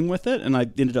kept going with it, and I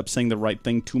ended up saying the right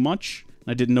thing too much, and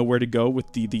I didn't know where to go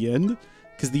with the end.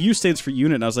 Because the U stands for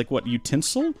unit, and I was like, what,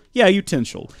 utensil? Yeah,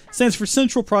 utensil. It stands for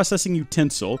Central Processing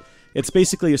Utensil. It's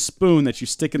basically a spoon that you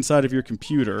stick inside of your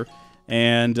computer,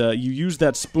 and you use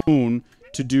that spoon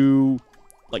to do,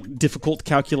 like, difficult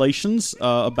calculations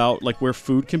about, like, where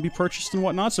food can be purchased and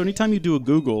whatnot. So anytime you do a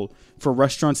Google for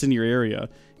restaurants in your area,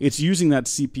 it's using that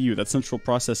CPU, that Central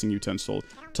Processing Utensil,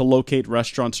 to locate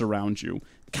restaurants around you.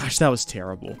 Gosh, that was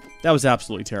terrible. That was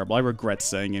absolutely terrible. I regret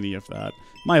saying any of that.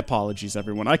 My apologies,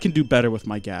 everyone. I can do better with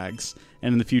my gags,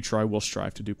 and in the future I will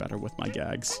strive to do better with my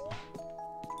gags.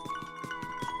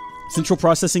 Central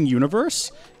Processing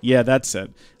Universe? Yeah, that's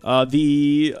it.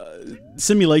 The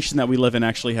simulation that we live in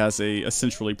actually has a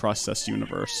centrally processed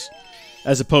universe.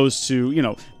 As opposed to, you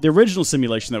know, the original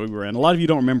simulation that we were in. A lot of you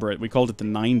don't remember it. We called it the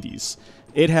 90s.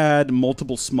 It had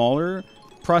multiple smaller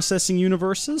processing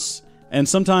universes. And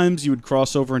sometimes you would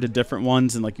cross over into different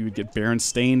ones, and like you would get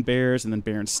Berenstain Bears and then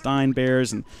Berenstein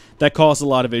Bears, and that caused a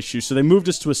lot of issues. So they moved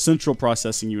us to a central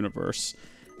processing universe.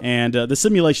 And the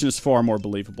simulation is far more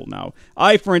believable now.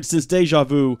 For instance, Deja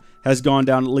Vu has gone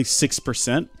down at least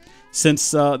 6%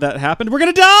 since that happened. We're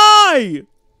gonna die!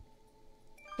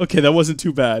 Okay, that wasn't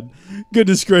too bad.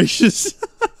 Goodness gracious.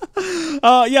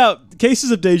 Yeah,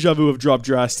 cases of deja vu have dropped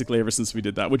drastically ever since we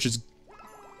did that, which is...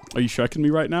 Are you checking me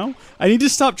right now? I need to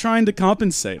stop trying to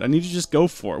compensate. I need to just go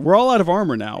for it. We're all out of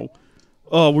armor now.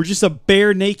 Oh, we're just a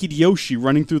bare naked Yoshi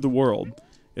running through the world.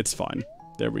 It's fine.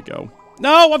 There we go.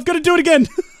 No, I'm gonna do it again.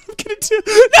 I'm gonna do...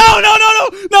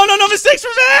 No, mistakes for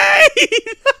me! I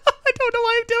don't know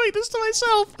why I'm doing this to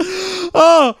myself.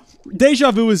 Oh,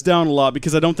 deja vu is down a lot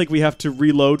because I don't think we have to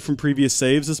reload from previous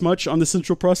saves as much on the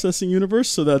central processing universe,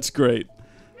 so that's great.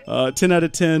 10 out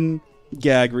of 10.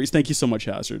 Gag, Rees. Thank you so much,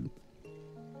 Hazard.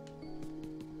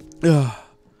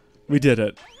 We did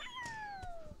it.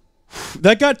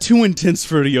 That got too intense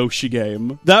for a Yoshi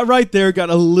game. That right there got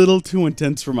a little too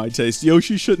intense for my taste.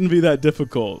 Yoshi shouldn't be that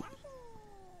difficult.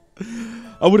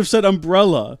 I would have said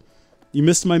umbrella. You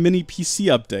missed my mini PC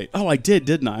update. Oh, I did,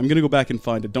 didn't I? I'm gonna go back and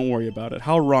find it. Don't worry about it.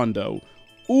 How Rondo.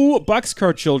 Ooh,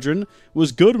 Boxcar Children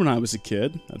was good when I was a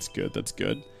kid. That's good, that's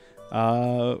good.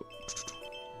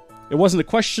 It wasn't a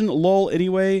question, lol,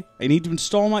 anyway. I need to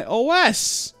install my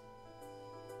OS.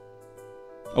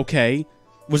 Okay.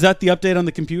 Was that the update on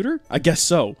the computer? I guess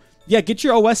so. Yeah, get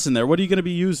your OS in there. What are you going to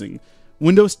be using?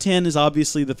 Windows 10 is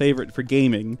obviously the favorite for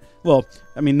gaming. Well,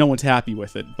 I mean, no one's happy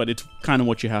with it, but it's kind of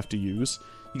what you have to use.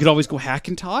 You could always go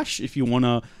Hackintosh if you want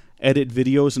to edit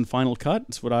videos in Final Cut.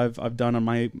 That's what I've done on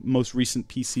my most recent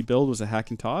PC build, was a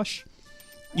Hackintosh.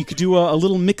 You could do a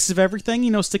little mix of everything,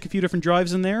 you know, stick a few different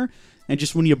drives in there, and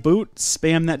just when you boot,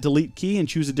 spam that delete key and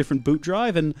choose a different boot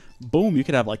drive, and boom, you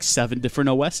could have like 7 different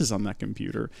OSs on that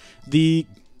computer. The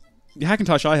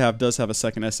Hackintosh I have does have a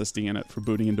second SSD in it for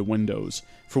booting into Windows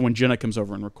for when Jenna comes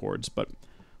over and records, but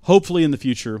hopefully in the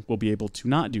future we'll be able to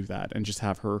not do that and just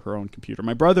have her own computer.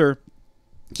 My brother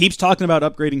keeps talking about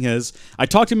upgrading his. I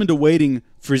talked him into waiting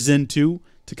for Zen 2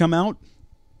 to come out,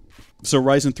 so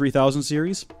Ryzen 3000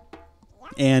 series.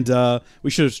 And we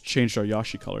should have changed our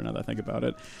Yoshi color now that I think about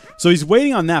it. So he's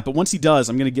waiting on that, but once he does,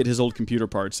 I'm going to get his old computer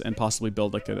parts and possibly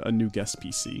build like a new guest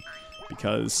PC.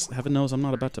 Because heaven knows I'm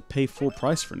not about to pay full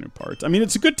price for new parts. I mean,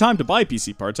 it's a good time to buy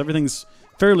PC parts. Everything's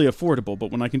fairly affordable,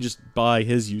 but when I can just buy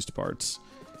his used parts.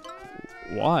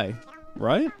 Why?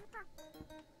 Right?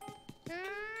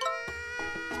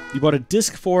 You bought a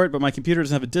disc for it, but my computer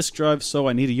doesn't have a disc drive, so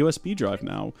I need a USB drive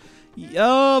now.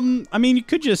 I mean, you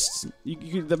could just...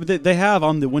 they have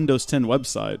on the Windows 10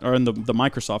 website, or on the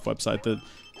Microsoft website, that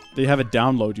they have a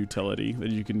download utility that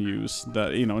you can use.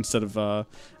 That, you know, instead of... I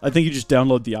think you just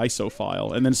download the ISO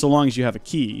file, and then so long as you have a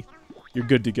key, you're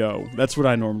good to go. That's what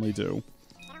I normally do.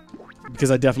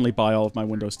 Because I definitely buy all of my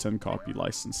Windows 10 copy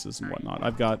licenses and whatnot.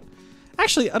 I've got...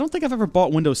 Actually, I don't think I've ever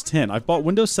bought Windows 10. I've bought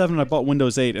Windows 7 and I bought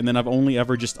Windows 8, and then I've only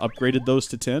ever just upgraded those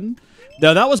to 10.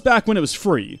 Now, that was back when it was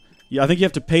free. Yeah, I think you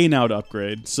have to pay now to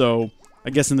upgrade, so I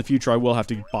guess in the future I will have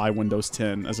to buy Windows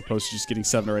 10 as opposed to just getting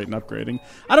 7 or 8 and upgrading.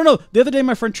 I don't know, the other day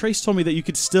my friend Trace told me that you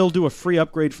could still do a free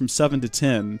upgrade from 7 to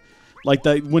 10. Like,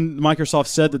 that when Microsoft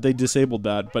said that they disabled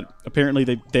that, but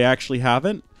apparently they actually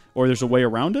haven't, or there's a way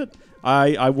around it.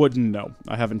 I wouldn't know.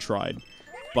 I haven't tried.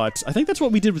 But I think that's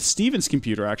what we did with Steven's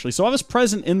computer, actually. So I was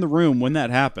present in the room when that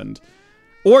happened.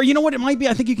 Or, you know what it might be?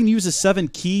 I think you can use a 7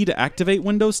 key to activate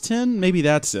Windows 10. Maybe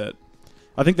that's it.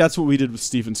 I think that's what we did with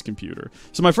Steven's computer.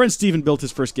 So my friend Steven built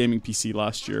his first gaming PC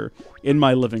last year in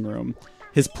my living room.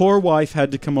 His poor wife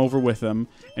had to come over with him,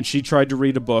 and she tried to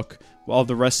read a book while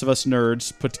the rest of us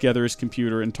nerds put together his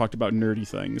computer and talked about nerdy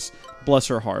things. Bless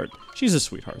her heart. She's a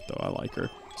sweetheart, though. I like her.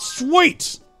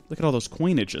 Sweet! Look at all those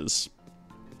coinages.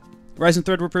 Ryzen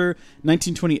Threadripper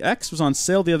 1920X was on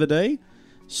sale the other day.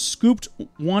 Scooped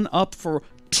one up for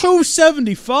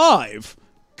 $275.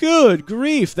 Good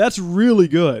grief, that's really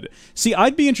good. See,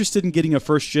 I'd be interested in getting a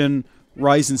first-gen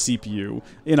Ryzen CPU.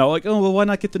 You know, like, oh, well, why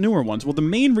not get the newer ones? Well, the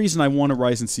main reason I want a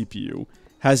Ryzen CPU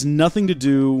has nothing to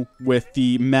do with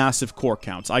the massive core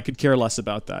counts. I could care less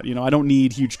about that. You know, I don't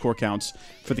need huge core counts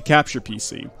for the capture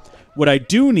PC. What I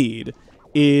do need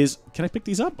is... Can I pick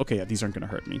these up? Okay, yeah, these aren't going to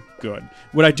hurt me. Good.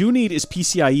 What I do need is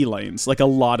PCIe lanes, like a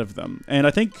lot of them. And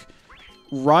I think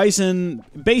Ryzen,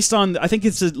 based on... I think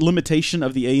it's a limitation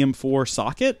of the AM4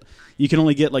 socket. You can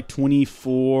only get like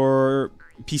 24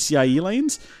 PCIe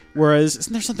lanes. Whereas,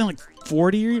 isn't there something like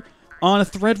 40 on a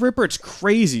Threadripper? It's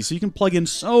crazy. So you can plug in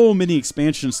so many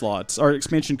expansion slots, or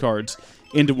expansion cards,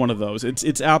 into one of those.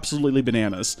 It's absolutely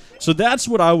bananas. So that's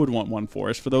what I would want one for,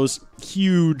 is for those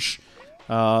huge...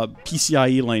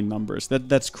 PCIe lane numbers.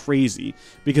 That's crazy.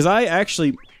 Because I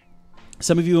actually,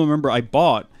 some of you will remember I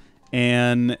bought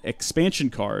an expansion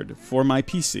card for my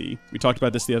PC. We talked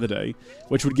about this the other day,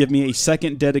 which would give me a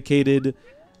second dedicated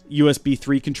USB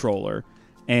 3 controller.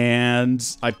 And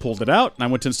I pulled it out, and I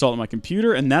went to install it on my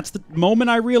computer, and that's the moment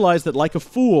I realized that, like a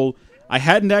fool, I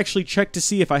hadn't actually checked to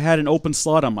see if I had an open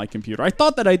slot on my computer. I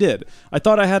thought that I did. I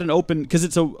thought I had an open, because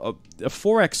it's a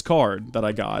 4X card that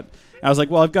I got. And I was like,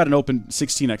 well, I've got an open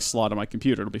 16X slot on my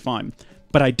computer. It'll be fine.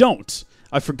 But I don't.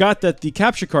 I forgot that the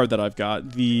capture card that I've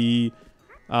got, the,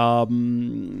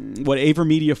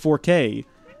 AverMedia 4K,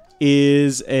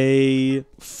 is a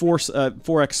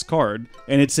 4X card,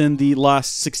 and it's in the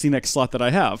last 16X slot that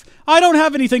I have. I don't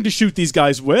have anything to shoot these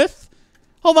guys with.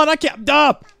 Hold on, I can't.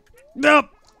 Up.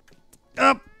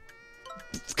 Can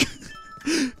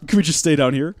we just stay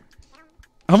down here?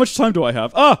 How much time do I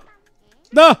have?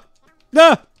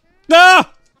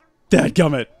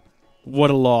 Dadgummit. What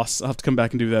a loss. I'll have to come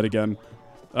back and do that again.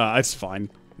 It's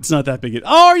fine. It's not that big.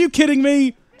 Oh, are you kidding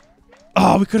me?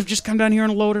 Oh, we could have just come down here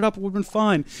and loaded up. It would have been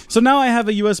fine. So now I have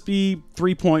a USB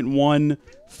 3.1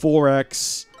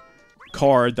 4X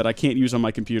card that I can't use on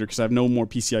my computer because I have no more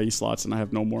PCIe slots and I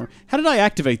have no more. How did I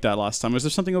activate that last time? Was there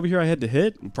something over here I had to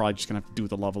hit? I'm probably just going to have to do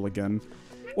the level again.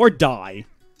 Or die.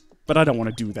 But I don't want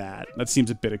to do that. That seems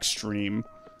a bit extreme.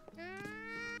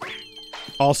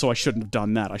 Also, I shouldn't have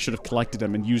done that. I should have collected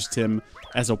him and used him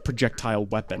as a projectile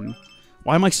weapon.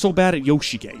 Why am I so bad at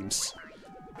Yoshi games?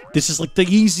 This is like the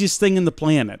easiest thing in the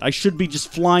planet. I should be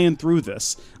just flying through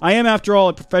this. I am, after all,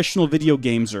 a professional video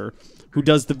gamer who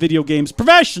does the video games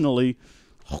professionally.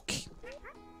 Okay.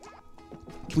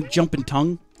 Can we jump in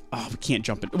tongue? Oh, we can't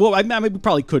jump in... Well, I mean, we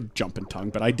probably could jump in tongue,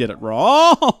 but I did it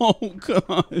wrong. Oh,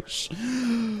 gosh.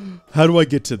 How do I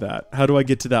get to that? How do I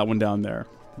get to that one down there?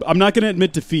 I'm not going to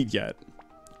admit defeat yet.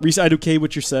 Reese, I okay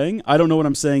what you're saying? I don't know what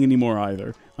I'm saying anymore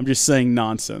either. I'm just saying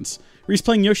nonsense. Reese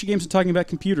playing Yoshi games and talking about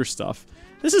computer stuff.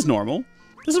 This is normal.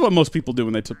 This is what most people do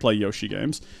when they play Yoshi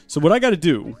games. So what I gotta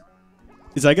do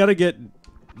is I gotta get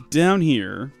down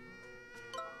here.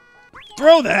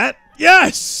 Throw that!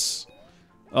 Yes!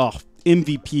 Oh,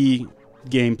 MVP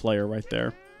game player right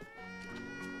there.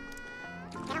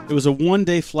 It was a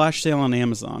one-day flash sale on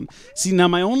Amazon. See, now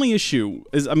my only issue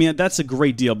is, I mean, that's a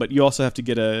great deal, but you also have to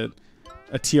get a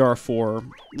TR4.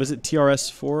 Was it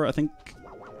TRS4, I think?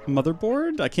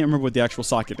 Motherboard? I can't remember what the actual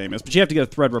socket name is, but you have to get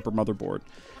a Threadripper motherboard.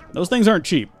 Those things aren't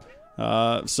cheap,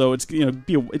 so it's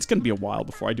it's going to be a while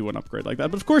before I do an upgrade like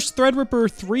that. But of course,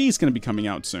 Threadripper 3 is going to be coming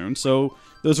out soon, so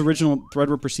those original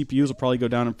Threadripper CPUs will probably go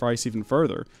down in price even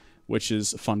further, which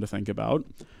is fun to think about.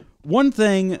 One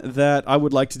thing that I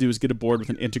would like to do is get a board with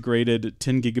an integrated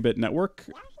 10 gigabit network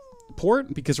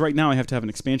port, because right now I have to have an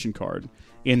expansion card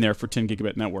in there for 10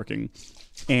 gigabit networking.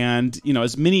 And, you know,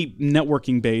 as many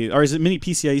networking bays, or as many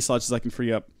PCIe slots as I can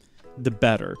free up, the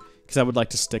better. Because I would like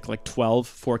to stick like 12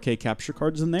 4K capture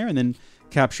cards in there and then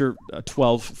capture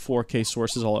 12 4K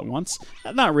sources all at once.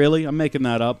 Not really, I'm making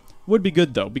that up. Would be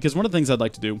good though, because one of the things I'd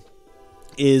like to do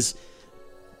is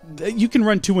you can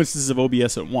run 2 instances of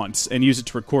OBS at once and use it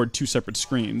to record 2 separate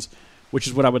screens, which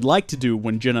is what I would like to do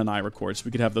when Jenna and I record, so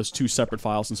we could have those 2 separate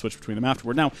files and switch between them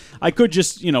afterward. Now, I could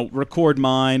just, you know, record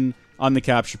mine on the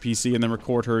capture PC and then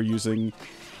record her using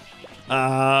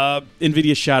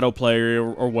NVIDIA Shadow Player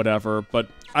or whatever, but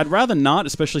I'd rather not,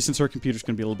 especially since her computer's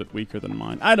going to be a little bit weaker than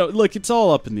mine. I don't... Look, it's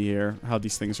all up in the air how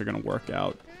these things are going to work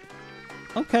out.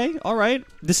 Okay, alright.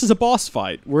 This is a boss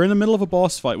fight. We're in the middle of a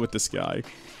boss fight with this guy.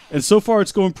 And so far,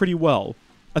 it's going pretty well.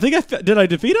 I think did I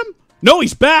defeat him? No,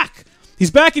 he's back!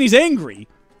 He's back and he's angry!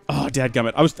 Oh,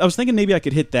 dadgummit. I was thinking maybe I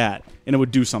could hit that and it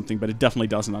would do something, but it definitely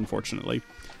doesn't, unfortunately.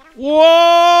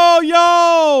 Whoa!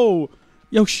 Yo!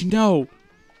 Yoshi, no.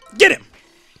 Get him!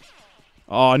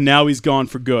 Oh, now he's gone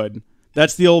for good.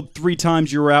 That's the old 3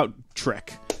 times you're out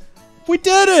trick. We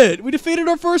did it! We defeated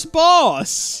our first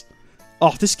boss!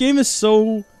 Oh, this game is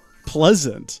so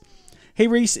pleasant. Hey,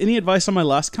 Reese, any advice on my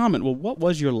last comment? Well, what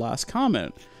was your last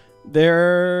comment?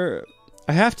 I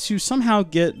have to somehow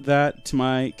get that to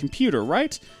my computer,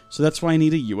 right? So that's why I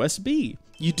need a USB.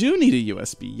 You do need a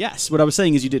USB, yes. What I was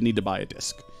saying is you didn't need to buy a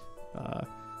disc.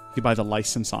 You can buy the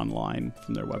license online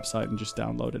from their website and just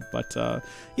download it. But,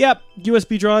 yeah,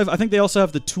 USB drive. I think they also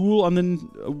have the tool on the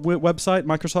website,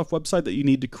 Microsoft website, that you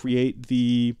need to create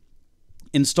the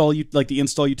install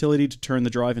utility to turn the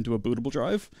drive into a bootable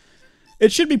drive.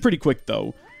 It should be pretty quick,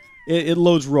 though. It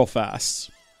loads real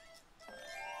fast.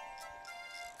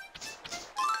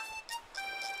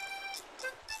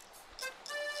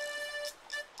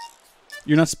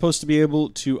 You're not supposed to be able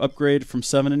to upgrade from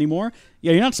 7 anymore?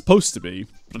 Yeah, you're not supposed to be,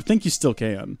 but I think you still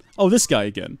can. Oh, this guy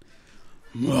again.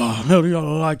 How do you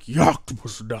like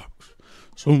octopus ducks?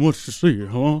 So much to see,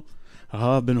 huh?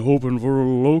 I've been hoping for a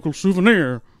local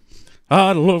souvenir.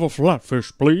 I'd love a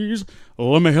flatfish, please.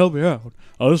 Let me help you out.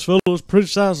 This fellow is pretty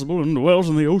sizable and dwells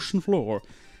on the ocean floor.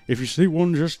 If you see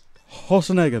one, just toss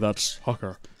an egg at that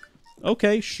sucker.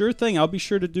 Okay, sure thing. I'll be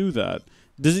sure to do that.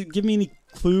 Does it give me any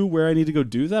clue where I need to go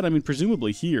do that? I mean,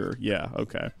 presumably here. Yeah,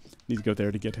 okay. Need to go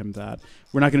there to get him that.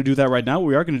 We're not going to do that right now. What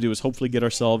we are going to do is hopefully get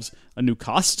ourselves a new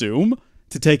costume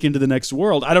to take into the next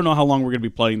world. I don't know how long we're going to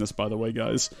be playing this, by the way,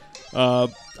 guys.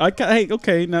 Hey,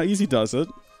 okay, now easy does it.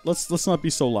 Let's not be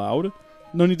so loud.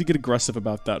 No need to get aggressive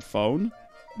about that phone.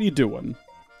 What are you doing?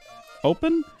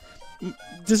 Open?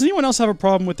 Does anyone else have a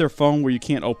problem with their phone where you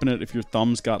can't open it if your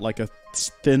thumb's got like a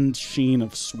thin sheen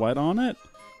of sweat on it?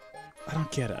 I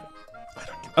don't get it.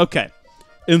 Okay.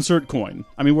 Insert coin.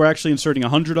 I mean, we're actually inserting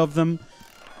 100 of them,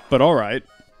 but alright.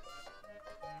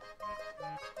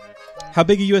 How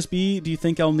big a USB do you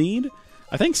think I'll need?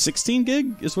 I think 16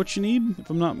 gig is what you need, if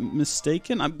I'm not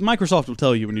mistaken. Microsoft will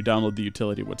tell you when you download the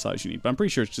utility what size you need, but I'm pretty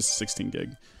sure it's just 16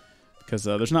 gig. Because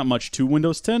there's not much to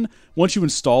Windows 10. Once you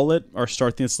install it or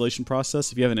start the installation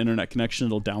process, if you have an internet connection,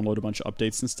 it'll download a bunch of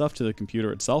updates and stuff to the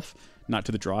computer itself, not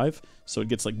to the drive. So it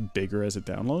gets like bigger as it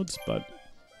downloads. But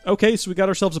okay, so we got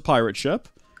ourselves a pirate ship.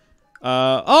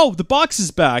 Oh, the box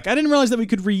is back. I didn't realize that we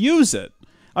could reuse it.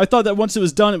 I thought that once it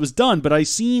was done, but I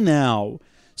see now.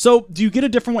 So, do you get a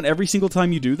different one every single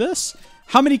time you do this?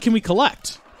 How many can we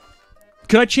collect?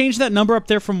 Could I change that number up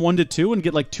there from 1 to 2 and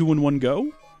get like 2 in one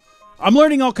go? I'm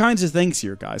learning all kinds of things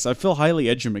here, guys. I feel highly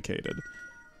educated.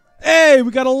 Hey,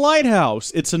 we got a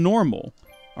lighthouse. It's a normal.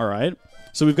 All right.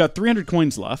 So we've got 300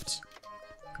 coins left.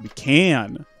 We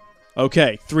can.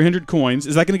 Okay, 300 coins.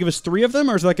 Is that going to give us 3 of them,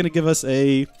 or is that going to give us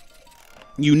a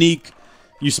unique,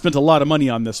 you spent a lot of money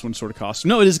on this one sort of costume?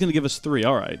 No, it is going to give us 3.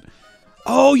 All right.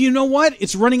 Oh, you know what?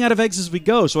 It's running out of eggs as we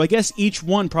go, so I guess each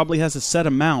one probably has a set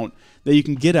amount that you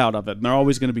can get out of it, and they're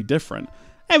always going to be different.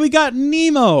 Hey, we got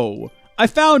Nemo. I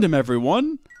found him,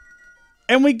 everyone.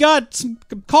 And we got some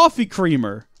coffee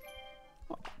creamer.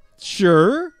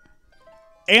 Sure.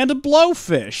 And a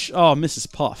blowfish. Oh,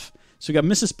 Mrs. Puff. So we got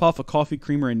Mrs. Puff, a coffee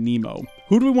creamer, and Nemo.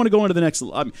 Who do we want to go into the next...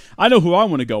 I know who I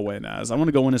want to go in as. I want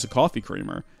to go in as a coffee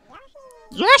creamer.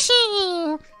 Yoshi!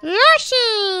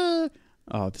 Yoshi!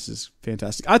 Oh, this is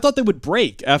fantastic. I thought they would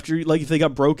break after, like, if they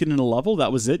got broken in a level,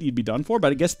 that was it. You'd be done for.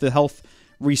 But I guess the health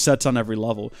resets on every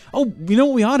level. Oh, you know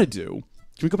what we ought to do?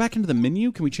 Can we go back into the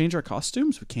menu? Can we change our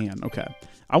costumes? We can. Okay.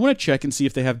 I want to check and see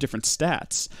if they have different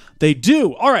stats. They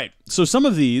do. All right. So some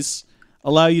of these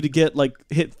allow you to get, like,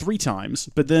 hit 3 times.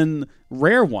 But then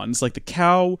rare ones, like the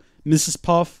cow, Mrs.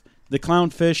 Puff, the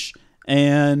clownfish,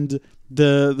 and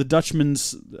the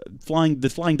Dutchman's Flying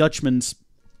Dutchman's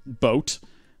boat.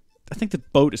 I think the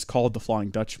boat is called the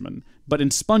Flying Dutchman. But in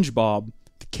SpongeBob,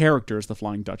 the character is the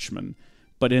Flying Dutchman.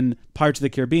 But in Pirates of the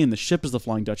Caribbean, the ship is the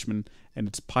Flying Dutchman, and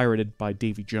it's pirated by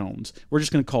Davy Jones. We're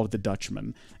just going to call it the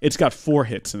Dutchman. It's got 4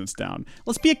 hits and it's down.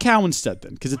 Let's be a cow instead,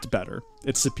 then, because it's better.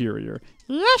 It's superior.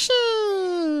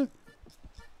 Yoshi!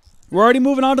 We're already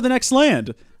moving on to the next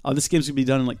land. This game's going to be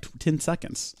done in like 10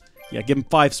 seconds. Yeah, give him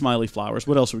 5 smiley flowers.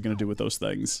 What else are we going to do with those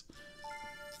things?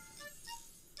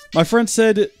 My friend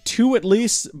said 2 at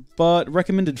least, but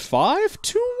recommended 5?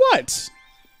 2 what?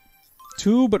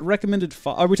 2, but recommended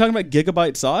 5. Are we talking about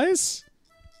gigabyte size?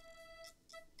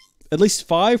 At least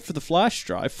 5 for the flash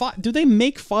drive. Do they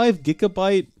make 5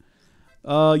 gigabyte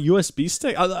USB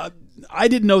stick? I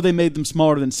didn't know they made them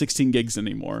smaller than 16 gigs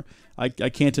anymore. I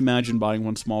can't imagine buying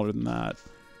one smaller than that.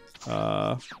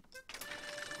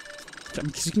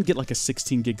 Because you can get like a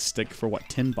 16 gig stick for what,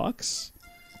 $10?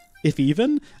 If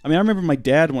even? I mean, I remember my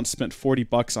dad once spent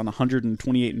 $40 on a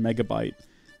 128 megabyte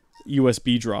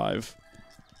USB drive.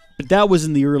 But that was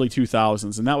in the early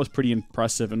 2000s, and that was pretty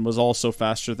impressive and was also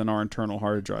faster than our internal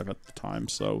hard drive at the time.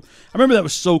 So I remember that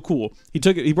was so cool. He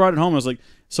brought it home, and I was like,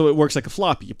 so it works like a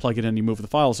floppy. You plug it in, you move the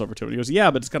files over to it. And he goes,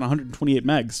 yeah, but it's got 128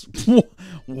 megs.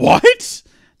 What?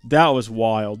 That was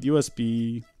wild.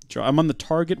 USB drive. I'm on the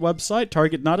Target website.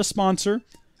 Target, not a sponsor.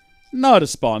 Not a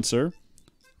sponsor.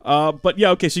 But yeah,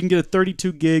 okay, so you can get a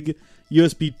 32 gig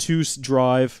USB 2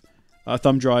 drive,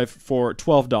 thumb drive for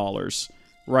 $12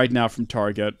 right now from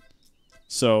Target.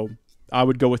 So I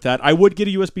would go with that. I would get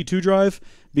a USB 2 drive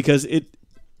because it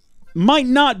might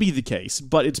not be the case,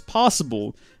 but it's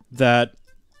possible that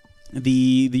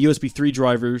the USB 3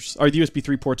 drivers, or the USB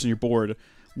 3 ports on your board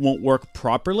won't work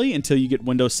properly until you get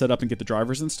Windows set up and get the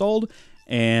drivers installed,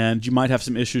 and you might have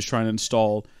some issues trying to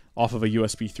install off of a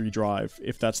USB 3 drive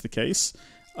if that's the case.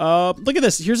 Look at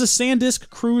this. Here's a SanDisk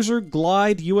Cruiser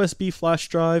Glide USB flash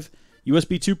drive,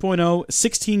 USB 2.0,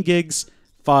 16 gigs,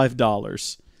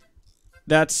 $5.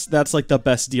 That's like the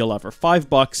best deal ever.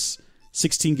 $5,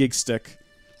 16 gig stick,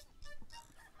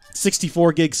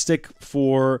 64 gig stick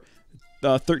for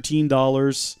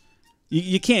 $13.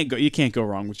 You can't go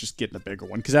wrong with just getting a bigger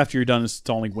one, because after you're done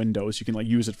installing Windows, you can like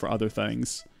use it for other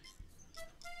things.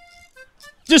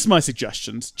 Just my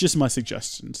suggestions. Just my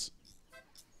suggestions.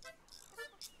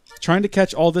 Trying to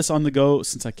catch all this on the go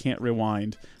since I can't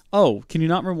rewind. Oh, can you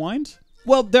not rewind?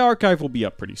 Well, the archive will be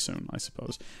up pretty soon, I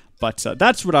suppose. But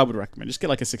that's what I would recommend. Just get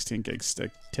like a 16 gig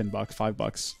stick, $10, $5.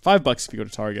 $5 if you go to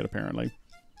Target, apparently.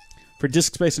 For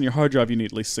disk space on your hard drive, you need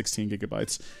at least 16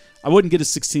 gigabytes. I wouldn't get a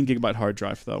 16 gigabyte hard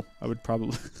drive, though. I would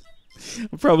probably...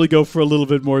 I'll probably go for a little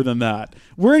bit more than that.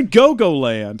 We're in Go-Go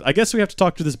Land. I guess we have to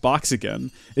talk to this box again.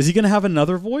 Is he going to have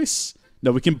another voice?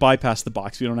 No, we can bypass the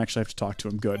box. We don't actually have to talk to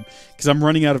him. Good. Because I'm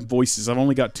running out of voices. I've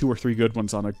only got 2 or 3 good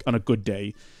ones on a good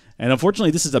day. And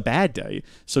unfortunately, this is a bad day.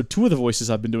 So 2 of the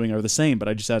voices I've been doing are the same, but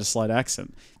I just add a slight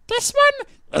accent. This one,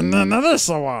 and then this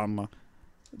one.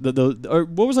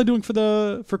 What was I doing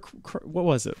what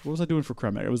was it? What was I doing for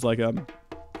Kremek? It was like,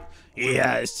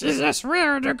 Yes, it's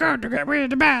rare to go to get rid of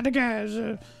the bad guys.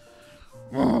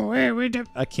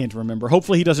 I can't remember.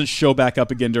 Hopefully he doesn't show back up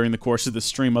again during the course of the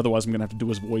stream. Otherwise, I'm going to have to do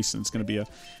his voice, and it's going to be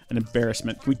an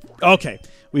embarrassment. Okay,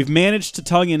 we've managed to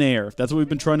tongue in air. That's what we've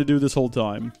been trying to do this whole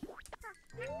time.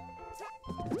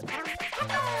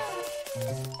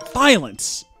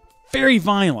 Violence. Very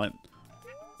violent.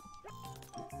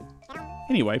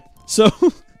 Anyway, so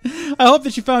I hope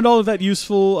that you found all of that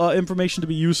useful information to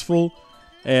be useful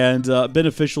and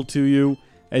beneficial to you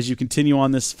as you continue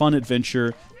on this fun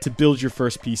adventure to build your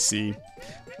first PC.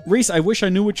 Reese, I wish I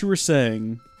knew what you were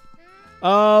saying.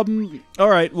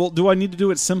 Alright, well, do I need to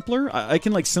do it simpler? I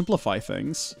can, like, simplify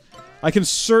things. I can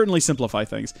certainly simplify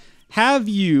things. Have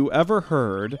you ever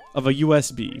heard of a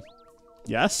USB?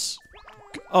 Yes?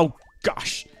 Oh,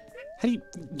 gosh. How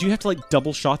do you have to, like,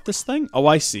 double shot this thing? Oh,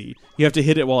 I see. You have to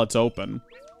hit it while it's open.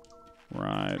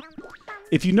 Right.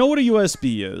 If you know what a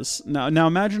USB is, now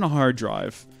imagine a hard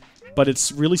drive, but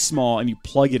it's really small and you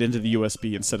plug it into the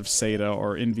USB instead of SATA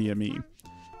or NVMe.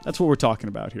 That's what we're talking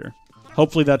about here.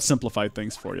 Hopefully that simplified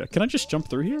things for you. Can I just jump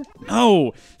through here?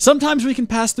 No! Sometimes we can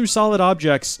pass through solid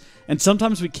objects, and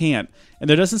sometimes we can't. And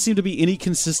there doesn't seem to be any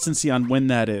consistency on when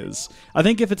that is. I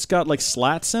think if it's got, like,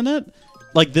 slats in it,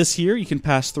 like this here, you can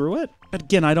pass through it. But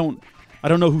again, I don't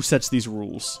know who sets these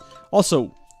rules.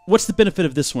 Also, what's the benefit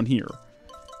of this one here?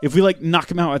 If we, like, knock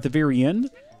him out at the very end,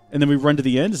 and then we run to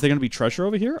the end, is there going to be treasure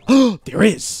over here? Oh, there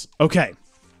is! Okay.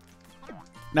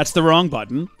 That's the wrong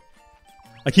button.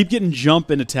 I keep getting jump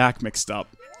and attack mixed up.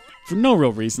 For no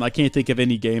real reason. I can't think of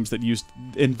any games that used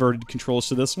inverted controls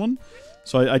to this one.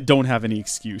 So I don't have any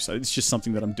excuse. It's just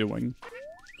something that I'm doing.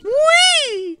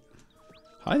 Whee!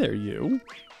 Hi there, you.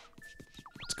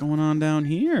 What's going on down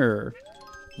here?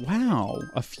 Wow,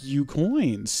 a few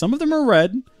coins. Some of them are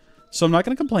red, so I'm not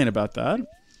going to complain about that.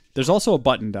 There's also a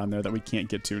button down there that we can't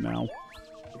get to now.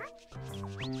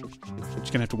 We're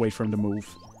just going to have to wait for him to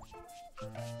move.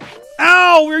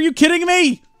 Ow! Are you kidding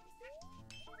me?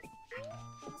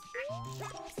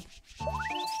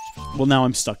 Well, now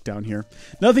I'm stuck down here.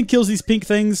 Nothing kills these pink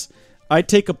things. I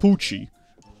take a poochie.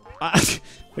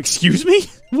 Excuse me?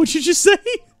 What'd you just say?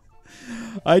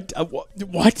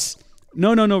 What?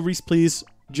 No, Reese, please.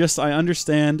 Just, I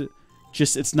understand.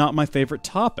 Just, it's not my favorite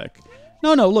topic.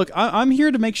 No, look, I'm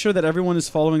here to make sure that everyone is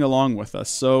following along with us.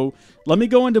 So, let me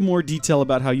go into more detail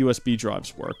about how USB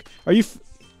drives work.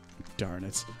 Darn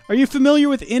it. Are you familiar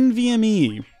with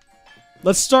NVMe?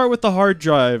 Let's start with the hard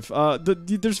drive.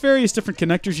 There's various different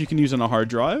connectors you can use on a hard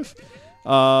drive.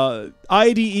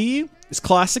 IDE is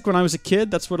classic when I was a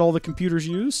kid. That's what all the computers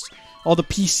used. All the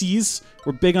PCs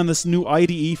were big on this new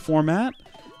IDE format.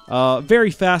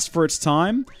 Very fast for its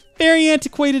time. Very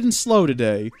antiquated and slow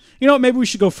today. You know what, maybe we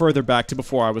should go further back to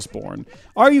before I was born.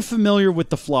 Are you familiar with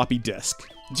the floppy disk?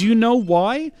 Do you know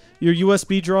why your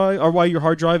USB drive, or why your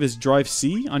hard drive is drive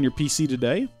C on your PC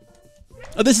today?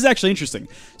 Oh, this is actually interesting.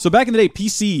 So back in the day,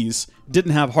 PCs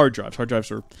didn't have hard drives. Hard drives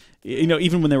were, you know,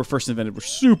 even when they were first invented, were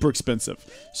super expensive.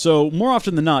 So more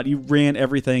often than not, you ran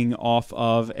everything off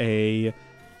of a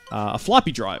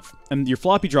floppy drive. And your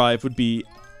floppy drive would be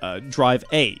drive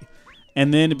A.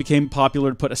 And then it became popular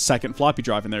to put a second floppy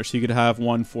drive in there. So you could have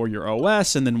one for your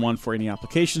OS and then one for any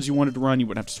applications you wanted to run. You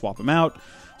wouldn't have to swap them out.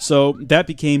 So that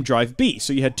became drive B.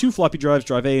 So you had 2 floppy drives,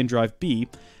 drive A and drive B.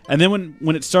 And then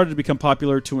when it started to become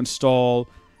popular to install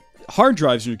hard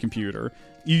drives in your computer,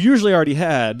 you usually already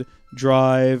had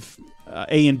drive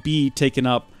A and B taken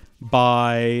up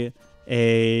by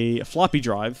a floppy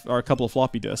drive or a couple of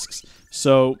floppy disks.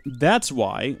 So that's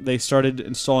why they started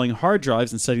installing hard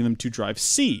drives and setting them to drive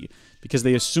C, because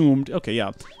they assumed, okay,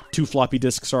 yeah, 2 floppy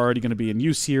disks are already going to be in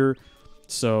use here.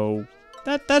 So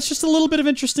that's just a little bit of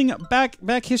interesting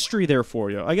back history there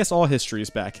for you. I guess all history is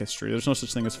back history. There's no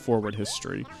such thing as forward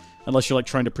history, unless you're like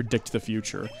trying to predict the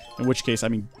future. In which case, I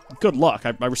mean, good luck.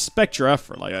 I respect your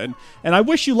effort, like, and I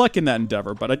wish you luck in that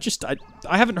endeavor. But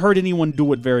I haven't heard anyone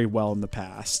do it very well in the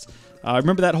past.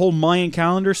 Remember that whole Mayan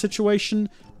calendar situation?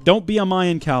 Don't be a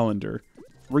Mayan calendar.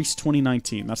 Rees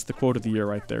 2019. That's the quote of the year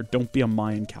right there. Don't be a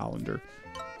Mayan calendar.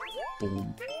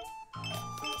 Boom.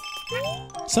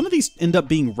 Some of these end up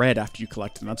being red after you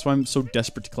collect them. That's why I'm so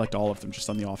desperate to collect all of them, just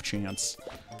on the off chance.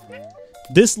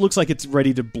 This looks like it's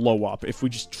ready to blow up if we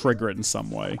just trigger it in some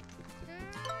way.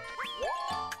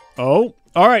 Oh,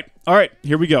 alright,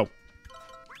 here we go.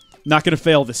 Not gonna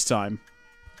fail this time.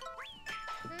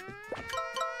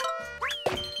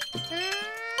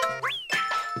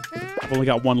 I've only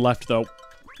got one left, though.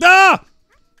 Ah!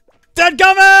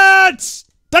 Dadgummit!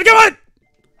 Dadgummit!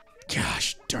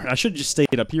 Gosh darn, I should have just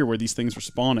stayed up here where these things were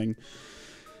spawning.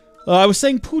 I was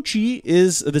saying Poochie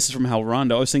is... This is from Hal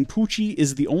Rondo. I was saying Poochie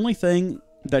is the only thing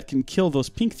that can kill those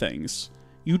pink things.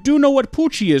 You do know what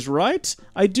Poochie is, right?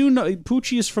 I do know...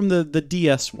 Poochie is from the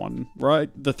DS one,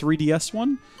 right? The 3DS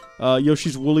one?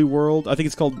 Yoshi's Woolly World. I think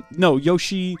it's called... No,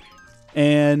 Yoshi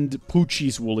and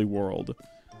Poochie's Woolly World.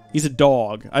 He's a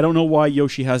dog. I don't know why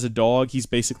Yoshi has a dog. He's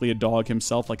basically a dog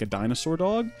himself, like a dinosaur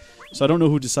dog. So I don't know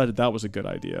who decided that was a good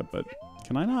idea, but...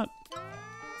 Can I not...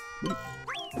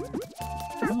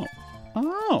 Oh.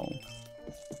 Oh.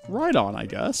 Right on, I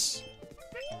guess.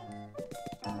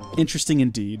 Interesting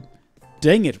indeed.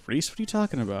 Dang it, Rees, what are you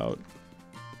talking about?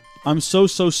 I'm so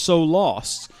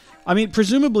lost. I mean,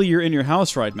 presumably you're in your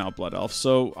house right now, Blood Elf,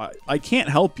 so I can't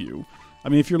help you. I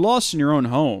mean, if you're lost in your own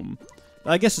home,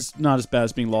 I guess it's not as bad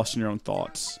as being lost in your own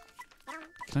thoughts.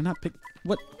 Can I not pick...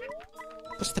 What?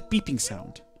 What's the beeping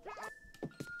sound?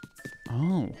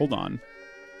 Oh, hold on.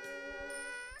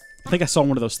 I think I saw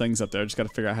one of those things up there. I just gotta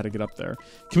figure out how to get up there.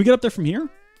 Can we get up there from here?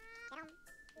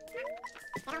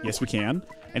 Yes, we can.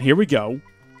 And here we go.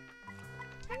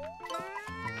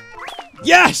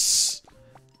 Yes!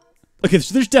 Okay,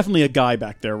 so there's definitely a guy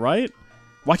back there, right?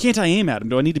 Why can't I aim at him?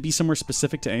 Do I need to be somewhere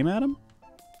specific to aim at him?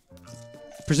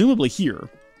 Presumably here.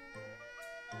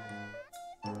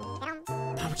 Oh,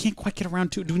 we can't quite get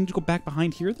around to it. Do we need to go back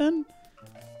behind here, then?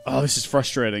 Oh, this is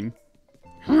frustrating.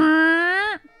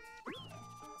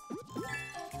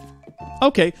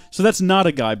 Okay, so that's not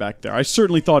a guy back there. I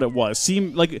certainly thought it was.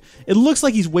 Seem like it looks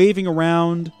like he's waving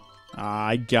around. Ah,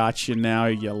 I got you now,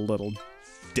 you little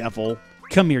devil.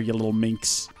 Come here, you little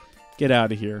minx. Get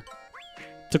out of here.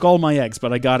 Took all my eggs,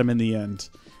 but I got him in the end.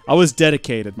 I was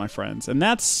dedicated, my friends. And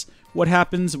that's what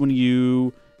happens when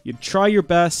you try your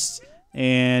best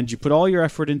and you put all your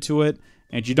effort into it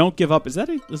and you don't give up. Is that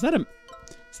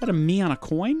a me on a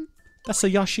coin? That's a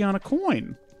Yoshi on a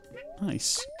coin.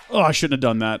 Nice. Oh, I shouldn't have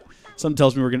done that. Something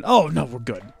tells me we're gonna... Oh, no, we're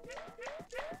good.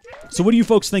 So what do you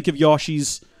folks think of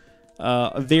Yoshi's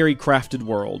very crafted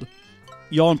world?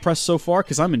 Y'all impressed so far?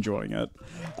 Because I'm enjoying it.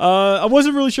 I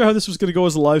wasn't really sure how this was going to go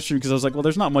as a live stream because I was like, well,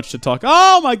 there's not much to talk.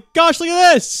 Oh my gosh, look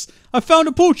at this! I found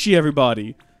a Poochie,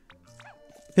 everybody!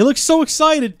 He looks so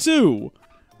excited, too!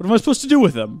 What am I supposed to do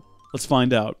with him? Let's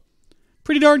find out.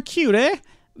 Pretty darn cute, eh?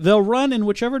 They'll run in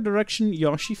whichever direction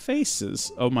Yoshi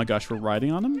faces. Oh my gosh, we're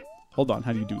riding on him? Hold on,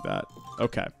 how do you do that?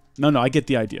 Okay. No, I get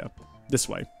the idea. This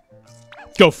way.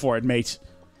 Go for it, mate.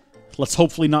 Let's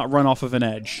hopefully not run off of an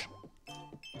edge.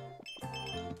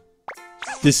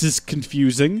 This is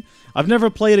confusing. I've never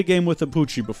played a game with a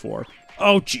Poochie before.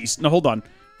 Oh, jeez. No, hold on.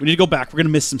 We need to go back. We're gonna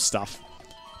miss some stuff.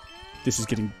 This is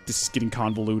getting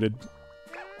convoluted.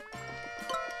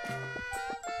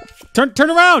 Turn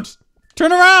around!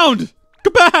 Turn around!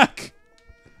 Go back!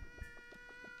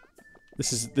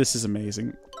 This is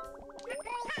amazing.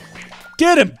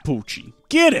 Get him, Poochie!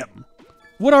 Get him!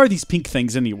 What are these pink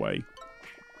things anyway?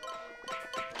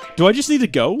 Do I just need to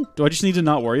go? Do I just need to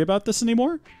not worry about this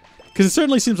anymore? Because it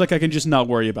certainly seems like I can just not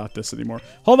worry about this anymore.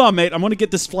 Hold on, mate. I'm going to get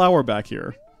this flower back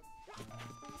here.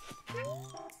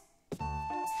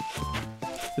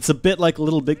 It's a bit like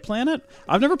Little Big Planet.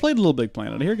 I've never played Little Big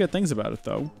Planet. I hear good things about it,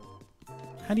 though.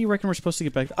 How do you reckon we're supposed to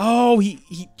get back? Oh, he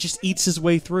just eats his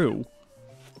way through.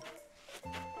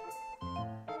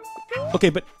 Okay,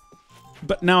 but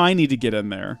now I need to get in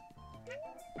there.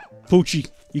 Poochie,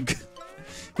 you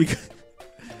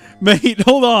mate,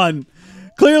 hold on.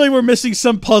 Clearly we're missing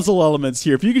some puzzle elements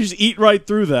here. If you could just eat right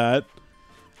through that.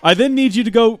 I then need you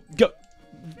to go...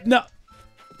 No.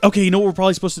 Okay, you know what we're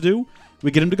probably supposed to do?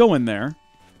 We get him to go in there.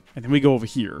 And then we go over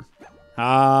here.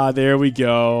 Ah, there we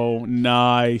go.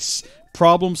 Nice.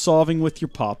 Problem solving with your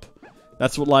pup.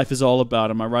 That's what life is all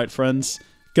about, am I right, friends?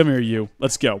 Come here, you.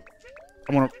 Let's go.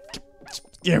 I want to...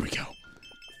 There we go.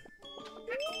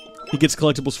 He gets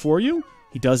collectibles for you?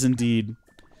 He does indeed.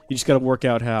 You just gotta work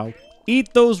out how.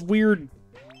 Eat those weird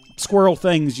squirrel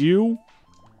things, you.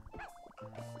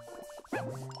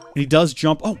 And he does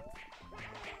jump. Oh!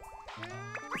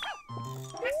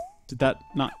 Did that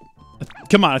not...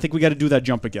 Come on, I think we got to do that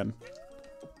jump again.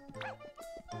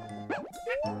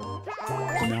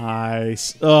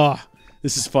 Nice. Ugh,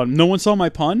 this is fun. No one saw my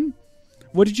pun?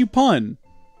 What did you pun?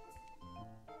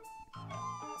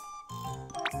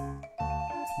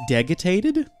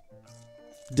 Degitated?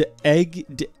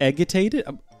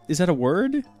 Egitated? Is that a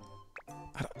word?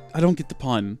 I don't get the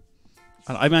pun.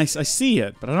 I mean, I see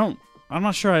it, but I'm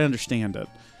not sure I understand it.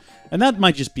 And that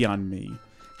might just be on me.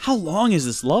 How long is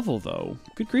this level, though?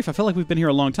 Good grief, I feel like we've been here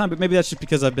a long time, but maybe that's just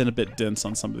because I've been a bit dense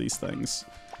on some of these things.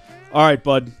 Alright,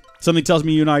 bud. Something tells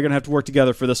me you and I are going to have to work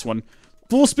together for this one.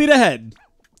 Full speed ahead!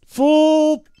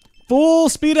 Full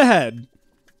speed ahead!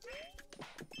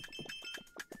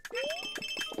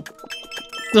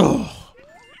 Ugh.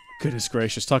 Goodness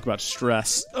gracious, talk about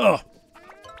stress. Ugh.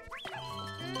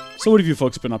 So what have you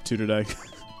folks been up to today?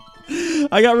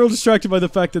 I got real distracted by the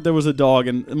fact that there was a dog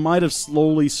and might have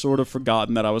slowly sort of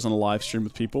forgotten that I was on a live stream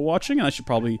with people watching, and I should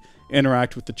probably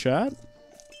interact with the chat.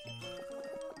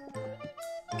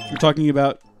 We're talking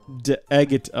about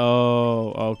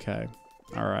oh, okay.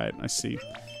 Alright, I see.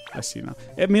 I see now.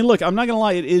 I mean, look, I'm not gonna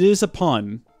lie, it is a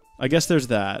pun. I guess there's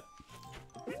that.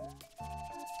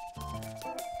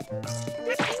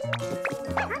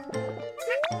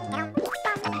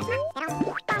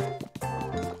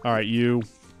 Alright, you.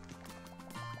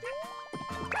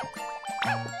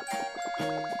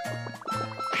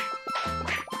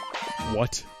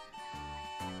 What?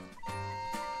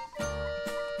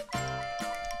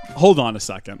 Hold on a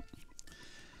second.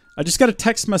 I just got a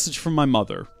text message from my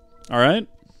mother. Alright?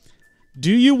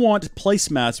 Do you want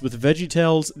placemats with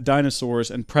VeggieTales,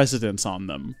 dinosaurs, and presidents on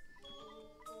them?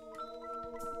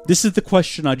 This is the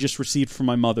question I just received from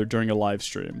my mother during a live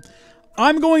stream.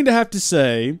 I'm going to have to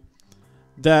say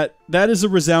that is a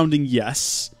resounding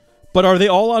yes. But are they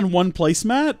all on one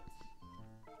placemat?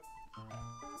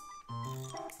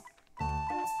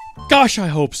 Gosh, I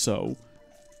hope so.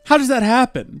 How does that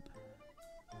happen?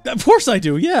 Of course I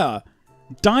do, yeah.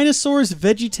 Dinosaurs,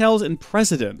 VeggieTales, and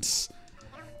presidents.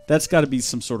 That's got to be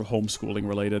some sort of homeschooling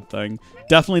related thing.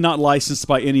 Definitely not licensed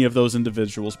by any of those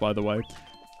individuals, by the way.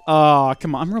 Ah,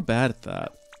 come on, I'm real bad at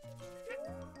that.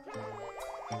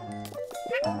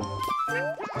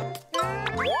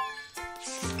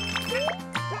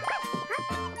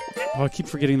 Oh, I keep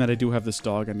forgetting that I do have this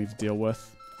dog I need to deal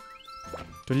with.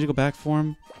 Do I need to go back for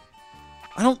him?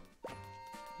 I don't...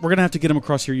 We're gonna have to get him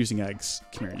across here using eggs.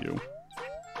 Come here, you.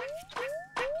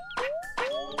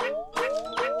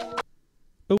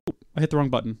 Oh, I hit the wrong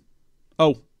button.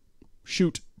 Oh,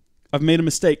 shoot. I've made a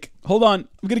mistake. Hold on.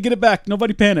 I'm gonna get it back.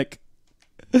 Nobody panic.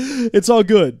 It's all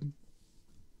good.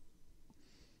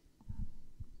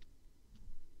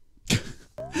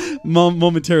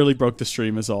 Momentarily broke the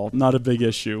stream is all. Not a big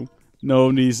issue. No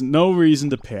reason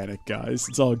to panic, guys.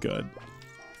 It's all good.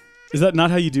 Is that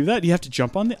not how you do that? You have to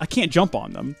jump on them? I can't jump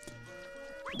on them.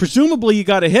 Presumably you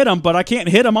gotta hit them, but I can't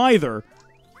hit them either.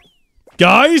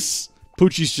 Guys?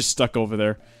 Poochie's just stuck over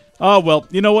there. Oh, well,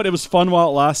 you know what? It was fun while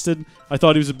it lasted. I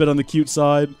thought he was a bit on the cute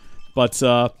side. But,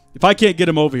 if I can't get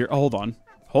him over here... Oh, hold on.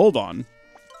 Hold on.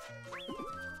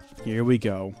 Here we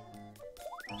go.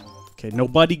 Okay,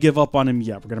 nobody give up on him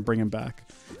yet. We're gonna bring him back.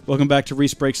 Welcome back to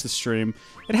Rees Breaks the Stream.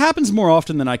 It happens more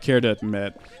often than I care to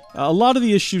admit. A lot of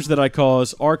the issues that I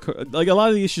cause are... Like, a lot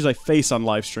of the issues I face on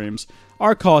live streams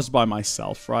are caused by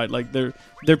myself, right? Like,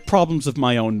 they're problems of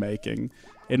my own making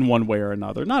in one way or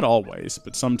another. Not always,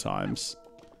 but sometimes.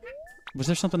 Was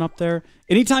there something up there?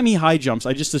 Anytime he high jumps,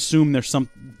 I just assume there's some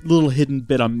little hidden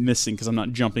bit I'm missing because I'm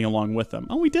not jumping along with him.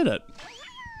 Oh, we did it.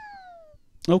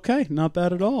 Okay, not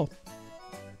bad at all.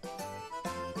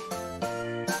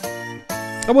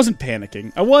 I wasn't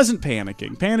panicking. I wasn't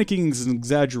panicking. Panicking is an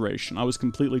exaggeration. I was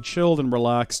completely chilled and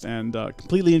relaxed and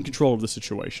completely in control of the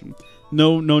situation.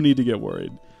 No need to get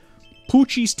worried.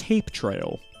 Poochie's Tape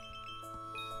Trail.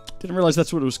 Didn't realize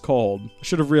that's what it was called. I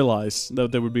should have realized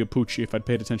that there would be a Poochie if I'd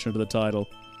paid attention to the title.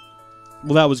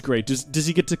 Well, that was great. Does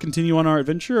he get to continue on our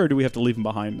adventure, or do we have to leave him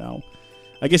behind now?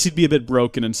 I guess he'd be a bit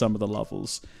broken in some of the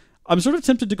levels. I'm sort of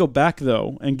tempted to go back,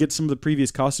 though, and get some of the previous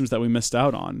costumes that we missed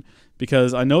out on.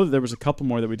 Because I know that there was a couple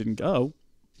more that we didn't go.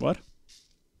 What?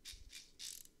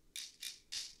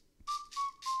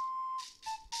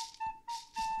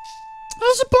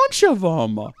 There's a bunch of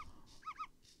them! Are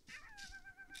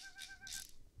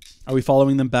we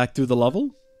following them back through the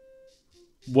level?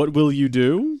 What will you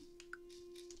do?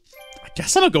 I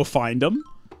guess I'm gonna go find them.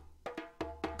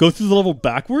 Go through the level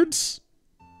backwards?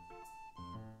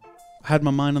 I had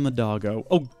my mind on the doggo.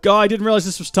 Oh god, I didn't realize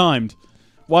this was timed.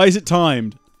 Why is it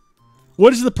timed?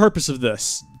 What is the purpose of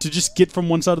this? To just get from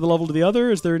one side of the level to the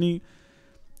other? Is there any...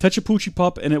 Touch a Poochie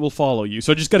Pup and it will follow you.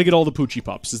 So I just gotta get all the Poochie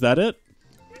Pups. Is that it?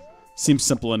 Seems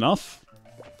simple enough.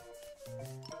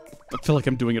 I feel like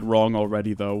I'm doing it wrong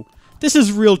already, though. This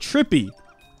is real trippy.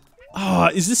 Ah,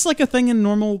 is this like a thing in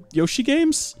normal Yoshi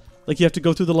games? Like you have to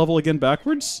go through the level again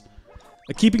backwards?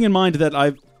 Keeping in mind that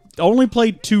I've only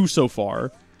played 2 so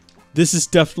far, this is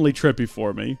definitely trippy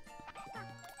for me.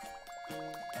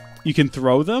 You can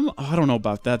throw them? Oh, I don't know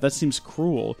about that. That seems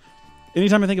cruel.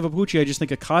 Anytime I think of a Poochie, I just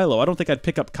think of Kylo. I don't think I'd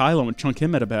pick up Kylo and chunk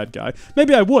him at a bad guy.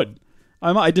 Maybe I would.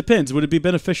 It depends. Would it be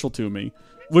beneficial to me?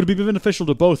 Would it be beneficial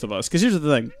to both of us? Because here's the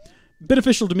thing.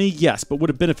 Beneficial to me, yes, but would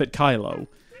it benefit Kylo?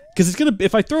 Because it's gonna.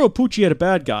 If I throw a Poochie at a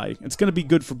bad guy, it's gonna be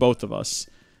good for both of us.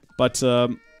 But, I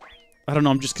don't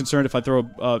know, I'm just concerned if I throw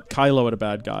Kylo at a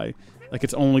bad guy. Like,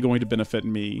 it's only going to benefit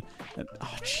me. And,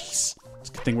 oh, jeez. It's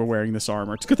a good thing we're wearing this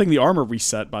armor. It's a good thing the armor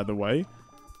reset, by the way.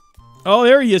 Oh,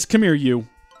 there he is. Come here, you.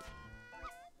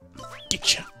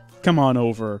 Getcha. Come on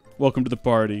over. Welcome to the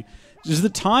party. Does the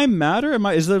time matter?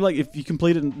 Is there, like, if you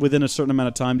complete it within a certain amount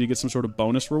of time, do you get some sort of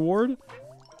bonus reward?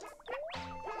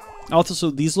 Also, so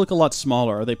these look a lot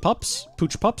smaller. Are they pups?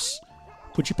 Pooch pups?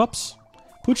 Poochie pups?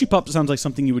 Poochie pup sounds like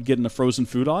something you would get in a frozen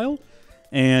food aisle.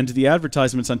 And the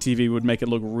advertisements on TV would make it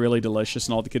look really delicious,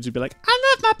 and all the kids would be like,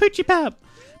 I love my Poochie pup!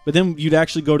 But then you'd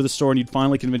actually go to the store and you'd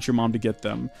finally convince your mom to get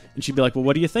them. And she'd be like, well,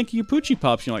 what do you think of your Poochie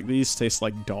pups? And you're like, these taste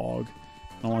like dog.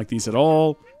 I don't like these at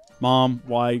all. Mom,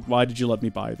 why did you let me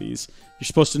buy these? You're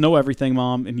supposed to know everything,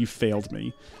 Mom, and you failed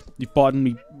me. You've bought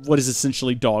me what is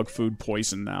essentially dog food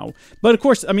poison now. But of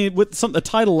course, I mean, with a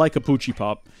title like a Poochie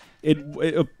Pop, a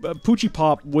Poochie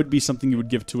Pop would be something you would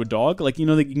give to a dog. Like, you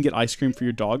know that you can get ice cream for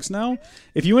your dogs now?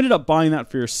 If you ended up buying that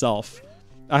for yourself,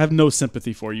 I have no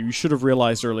sympathy for you. You should have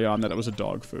realized early on that it was a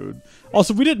dog food.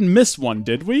 Also, we didn't miss one,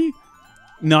 did we?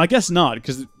 No, I guess not,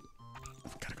 because...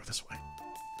 Gotta go this way.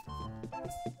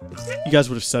 You guys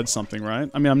would have said something,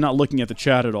 right? I mean, I'm not looking at the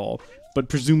chat at all, but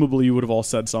presumably you would have all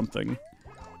said something.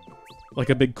 Like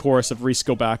a big chorus of Reese,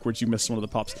 go backwards, you missed one of the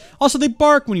pups. Also, they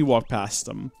bark when you walk past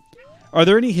them. Are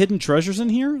there any hidden treasures in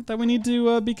here that we need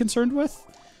to be concerned with?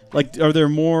 Like, are there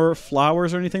more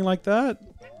flowers or anything like that?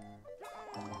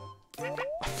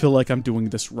 I feel like I'm doing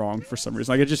this wrong for some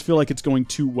reason. Like, I just feel like it's going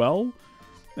too well,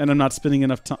 and I'm not spending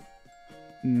enough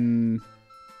time.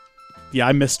 Yeah,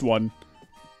 I missed one.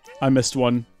 I missed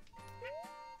one.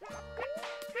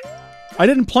 I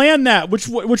didn't plan that. Which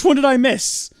one did I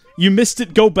miss? You missed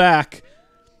it. Go back.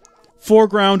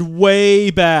 Foreground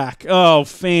way back. Oh,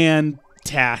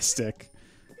 fantastic.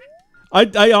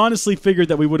 I honestly figured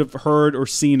that we would have heard or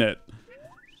seen it.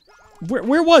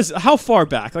 Where was it? How far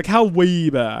back? Like, how way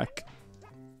back?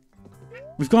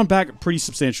 We've gone back pretty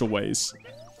substantial ways.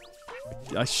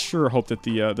 I sure hope that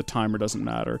the timer doesn't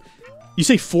matter. You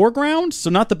say foreground? So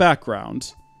not the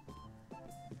background.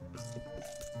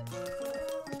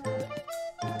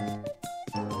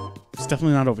 It's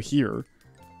definitely not over here.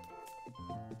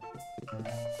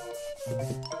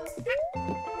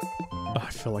 Oh, I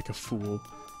feel like a fool.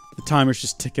 The timer's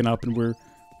just ticking up and we're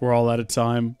all out of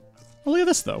time. Oh, look at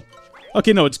this, though.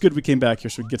 Okay, no, it's good we came back here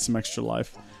so we get some extra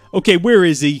life. Okay, where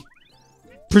is he?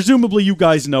 Presumably you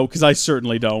guys know, because I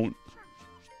certainly don't.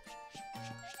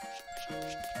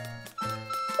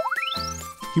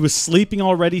 He was sleeping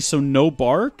already, so no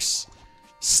barks?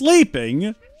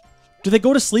 Sleeping? Do they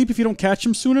go to sleep if you don't catch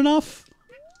them soon enough?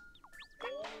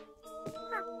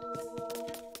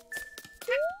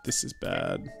 This is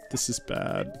bad. This is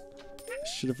bad. I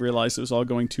should have realized it was all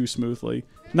going too smoothly.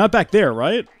 Not back there,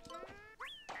 right?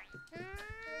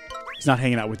 He's not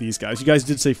hanging out with these guys. You guys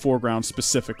did say foreground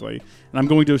specifically. And I'm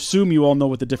going to assume you all know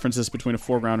what the difference is between a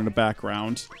foreground and a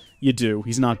background. You do.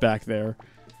 He's not back there.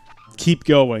 Keep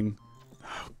going.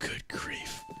 Oh, good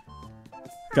grief.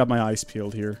 Got my eyes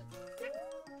peeled here.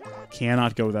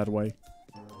 Cannot go that way.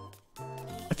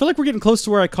 I feel like we're getting close to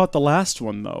where I caught the last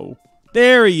one, though.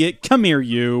 There he is. Come here,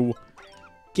 you.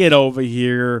 Get over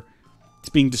here. It's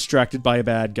being distracted by a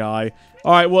bad guy.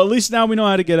 Alright, well, at least now we know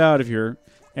how to get out of here.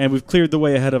 And we've cleared the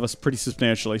way ahead of us pretty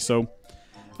substantially, so...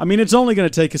 I mean, it's only going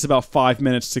to take us about 5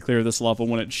 minutes to clear this level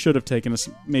when it should have taken us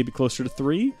maybe closer to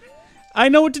 3. I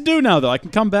know what to do now, though. I can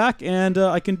come back, and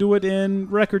I can do it in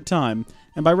record time.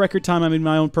 And by record time, I mean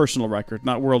my own personal record,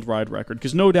 not worldwide record.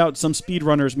 Because no doubt some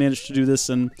speedrunners managed to do this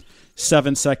in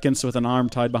 7 seconds with an arm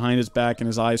tied behind his back and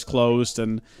his eyes closed,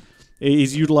 and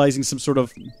he's utilizing some sort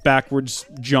of backwards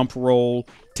jump roll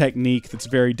technique that's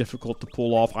very difficult to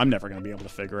pull off. I'm never going to be able to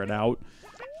figure it out.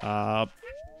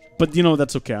 But, you know,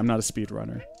 that's okay. I'm not a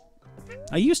speedrunner.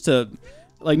 I used to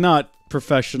like not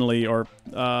professionally or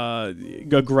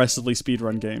aggressively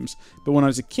speedrun games, but when I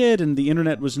was a kid and the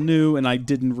internet was new and I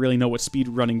didn't really know what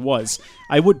speedrunning was,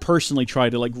 I would personally try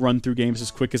to like run through games as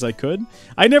quick as I could.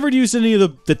 I never used any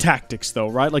of the tactics though,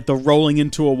 right? Like the rolling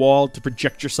into a wall to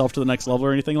project yourself to the next level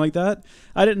or anything like that.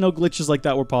 I didn't know glitches like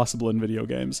that were possible in video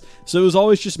games. So it was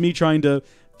always just me trying to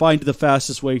find the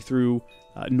fastest way through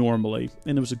normally,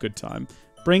 and it was a good time.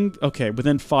 Okay,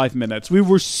 within 5 minutes. We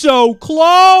were so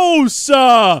close!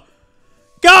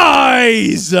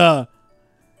 Guys! Could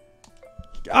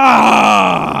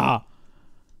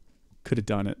have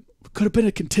done it. Could have been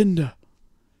a contender.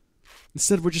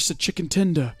 Instead, we're just a chicken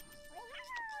tender.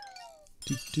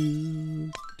 You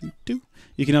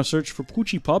can now search for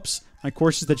Poochie Pups on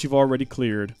courses that you've already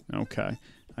cleared. Okay,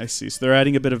 I see. So they're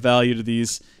adding a bit of value to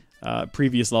these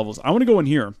previous levels. I want to go in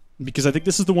here, because I think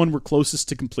this is the one we're closest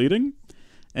to completing.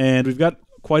 And we've got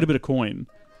quite a bit of coin.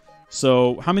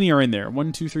 So, how many are in there?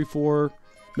 1, 2, 3, 4,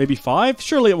 maybe 5?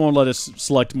 Surely it won't let us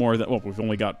select more than... Well, we've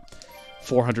only got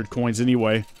 400 coins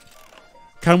anyway.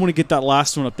 Kind of want to get that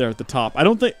last one up there at the top. I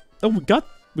don't think... Oh, we got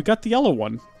the yellow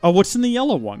one. Oh, what's in the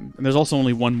yellow one? And there's also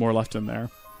only one more left in there.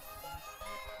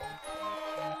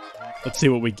 Let's see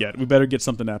what we get. We better get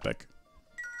something epic.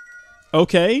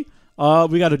 Okay.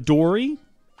 We got a dory.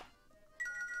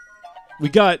 We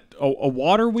got a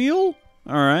water wheel.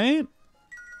 Alright.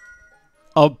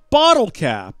 A bottle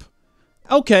cap.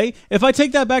 Okay, if I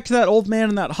take that back to that old man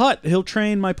in that hut, he'll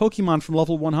train my Pokemon from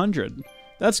level 100.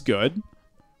 That's good.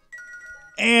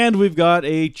 And we've got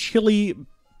a chili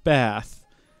bath.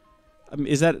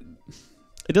 Is that...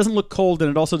 It doesn't look cold,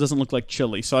 and it also doesn't look like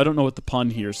chili, so I don't know what the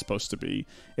pun here is supposed to be.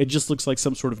 It just looks like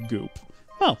some sort of goop.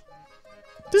 Well,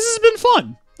 this has been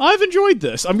fun. I've enjoyed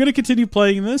this. I'm going to continue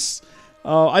playing this.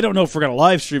 I don't know if we're going to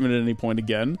live stream it at any point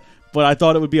again, but I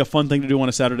thought it would be a fun thing to do on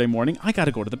a Saturday morning. I got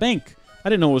to go to the bank. I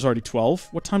didn't know it was already 12.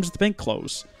 What time does the bank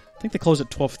close? I think they close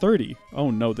at 12:30. Oh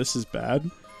no, this is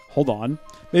bad. Hold on.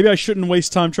 Maybe I shouldn't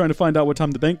waste time trying to find out what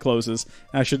time the bank closes,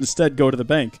 and I should instead go to the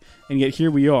bank. And yet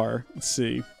here we are. Let's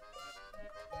see.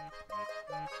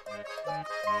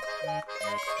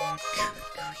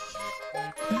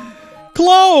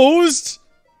 Closed?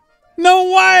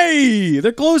 No way!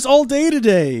 They're closed all day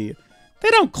today. They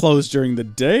don't close during the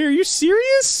day. Are you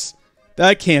serious?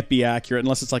 That can't be accurate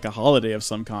unless it's like a holiday of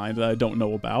some kind that I don't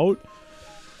know about.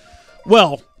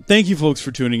 Well, thank you folks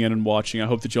for tuning in and watching. I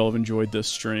hope that y'all have enjoyed this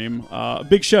stream.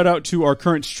 Big shout out to our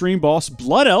current stream boss,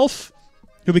 Blood Elf,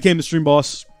 who became the stream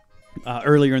boss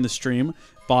earlier in the stream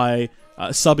by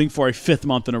subbing for a 5th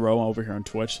month in a row over here on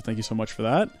Twitch. So thank you so much for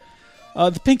that.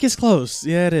 The pink is closed.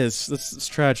 Yeah, it is. That's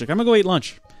tragic. I'm going to go eat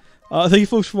lunch. Thank you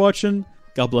folks for watching.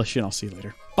 God bless you, and I'll see you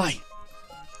later. Bye.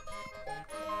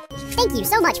 Thank you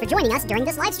so much for joining us during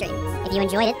this live stream. If you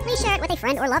enjoyed it, please share it with a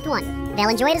friend or loved one. They'll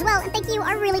enjoy it as well, and think you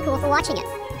are really cool for watching it.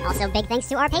 Also, big thanks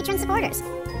to our patron supporters.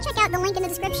 Check out the link in the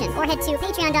description, or head to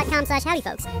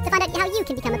patreon.com/howdyfolks to find out how you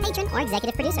can become a patron or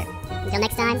executive producer. Until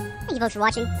next time, thank you folks for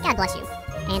watching, God bless you,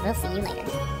 and we'll see you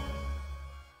later.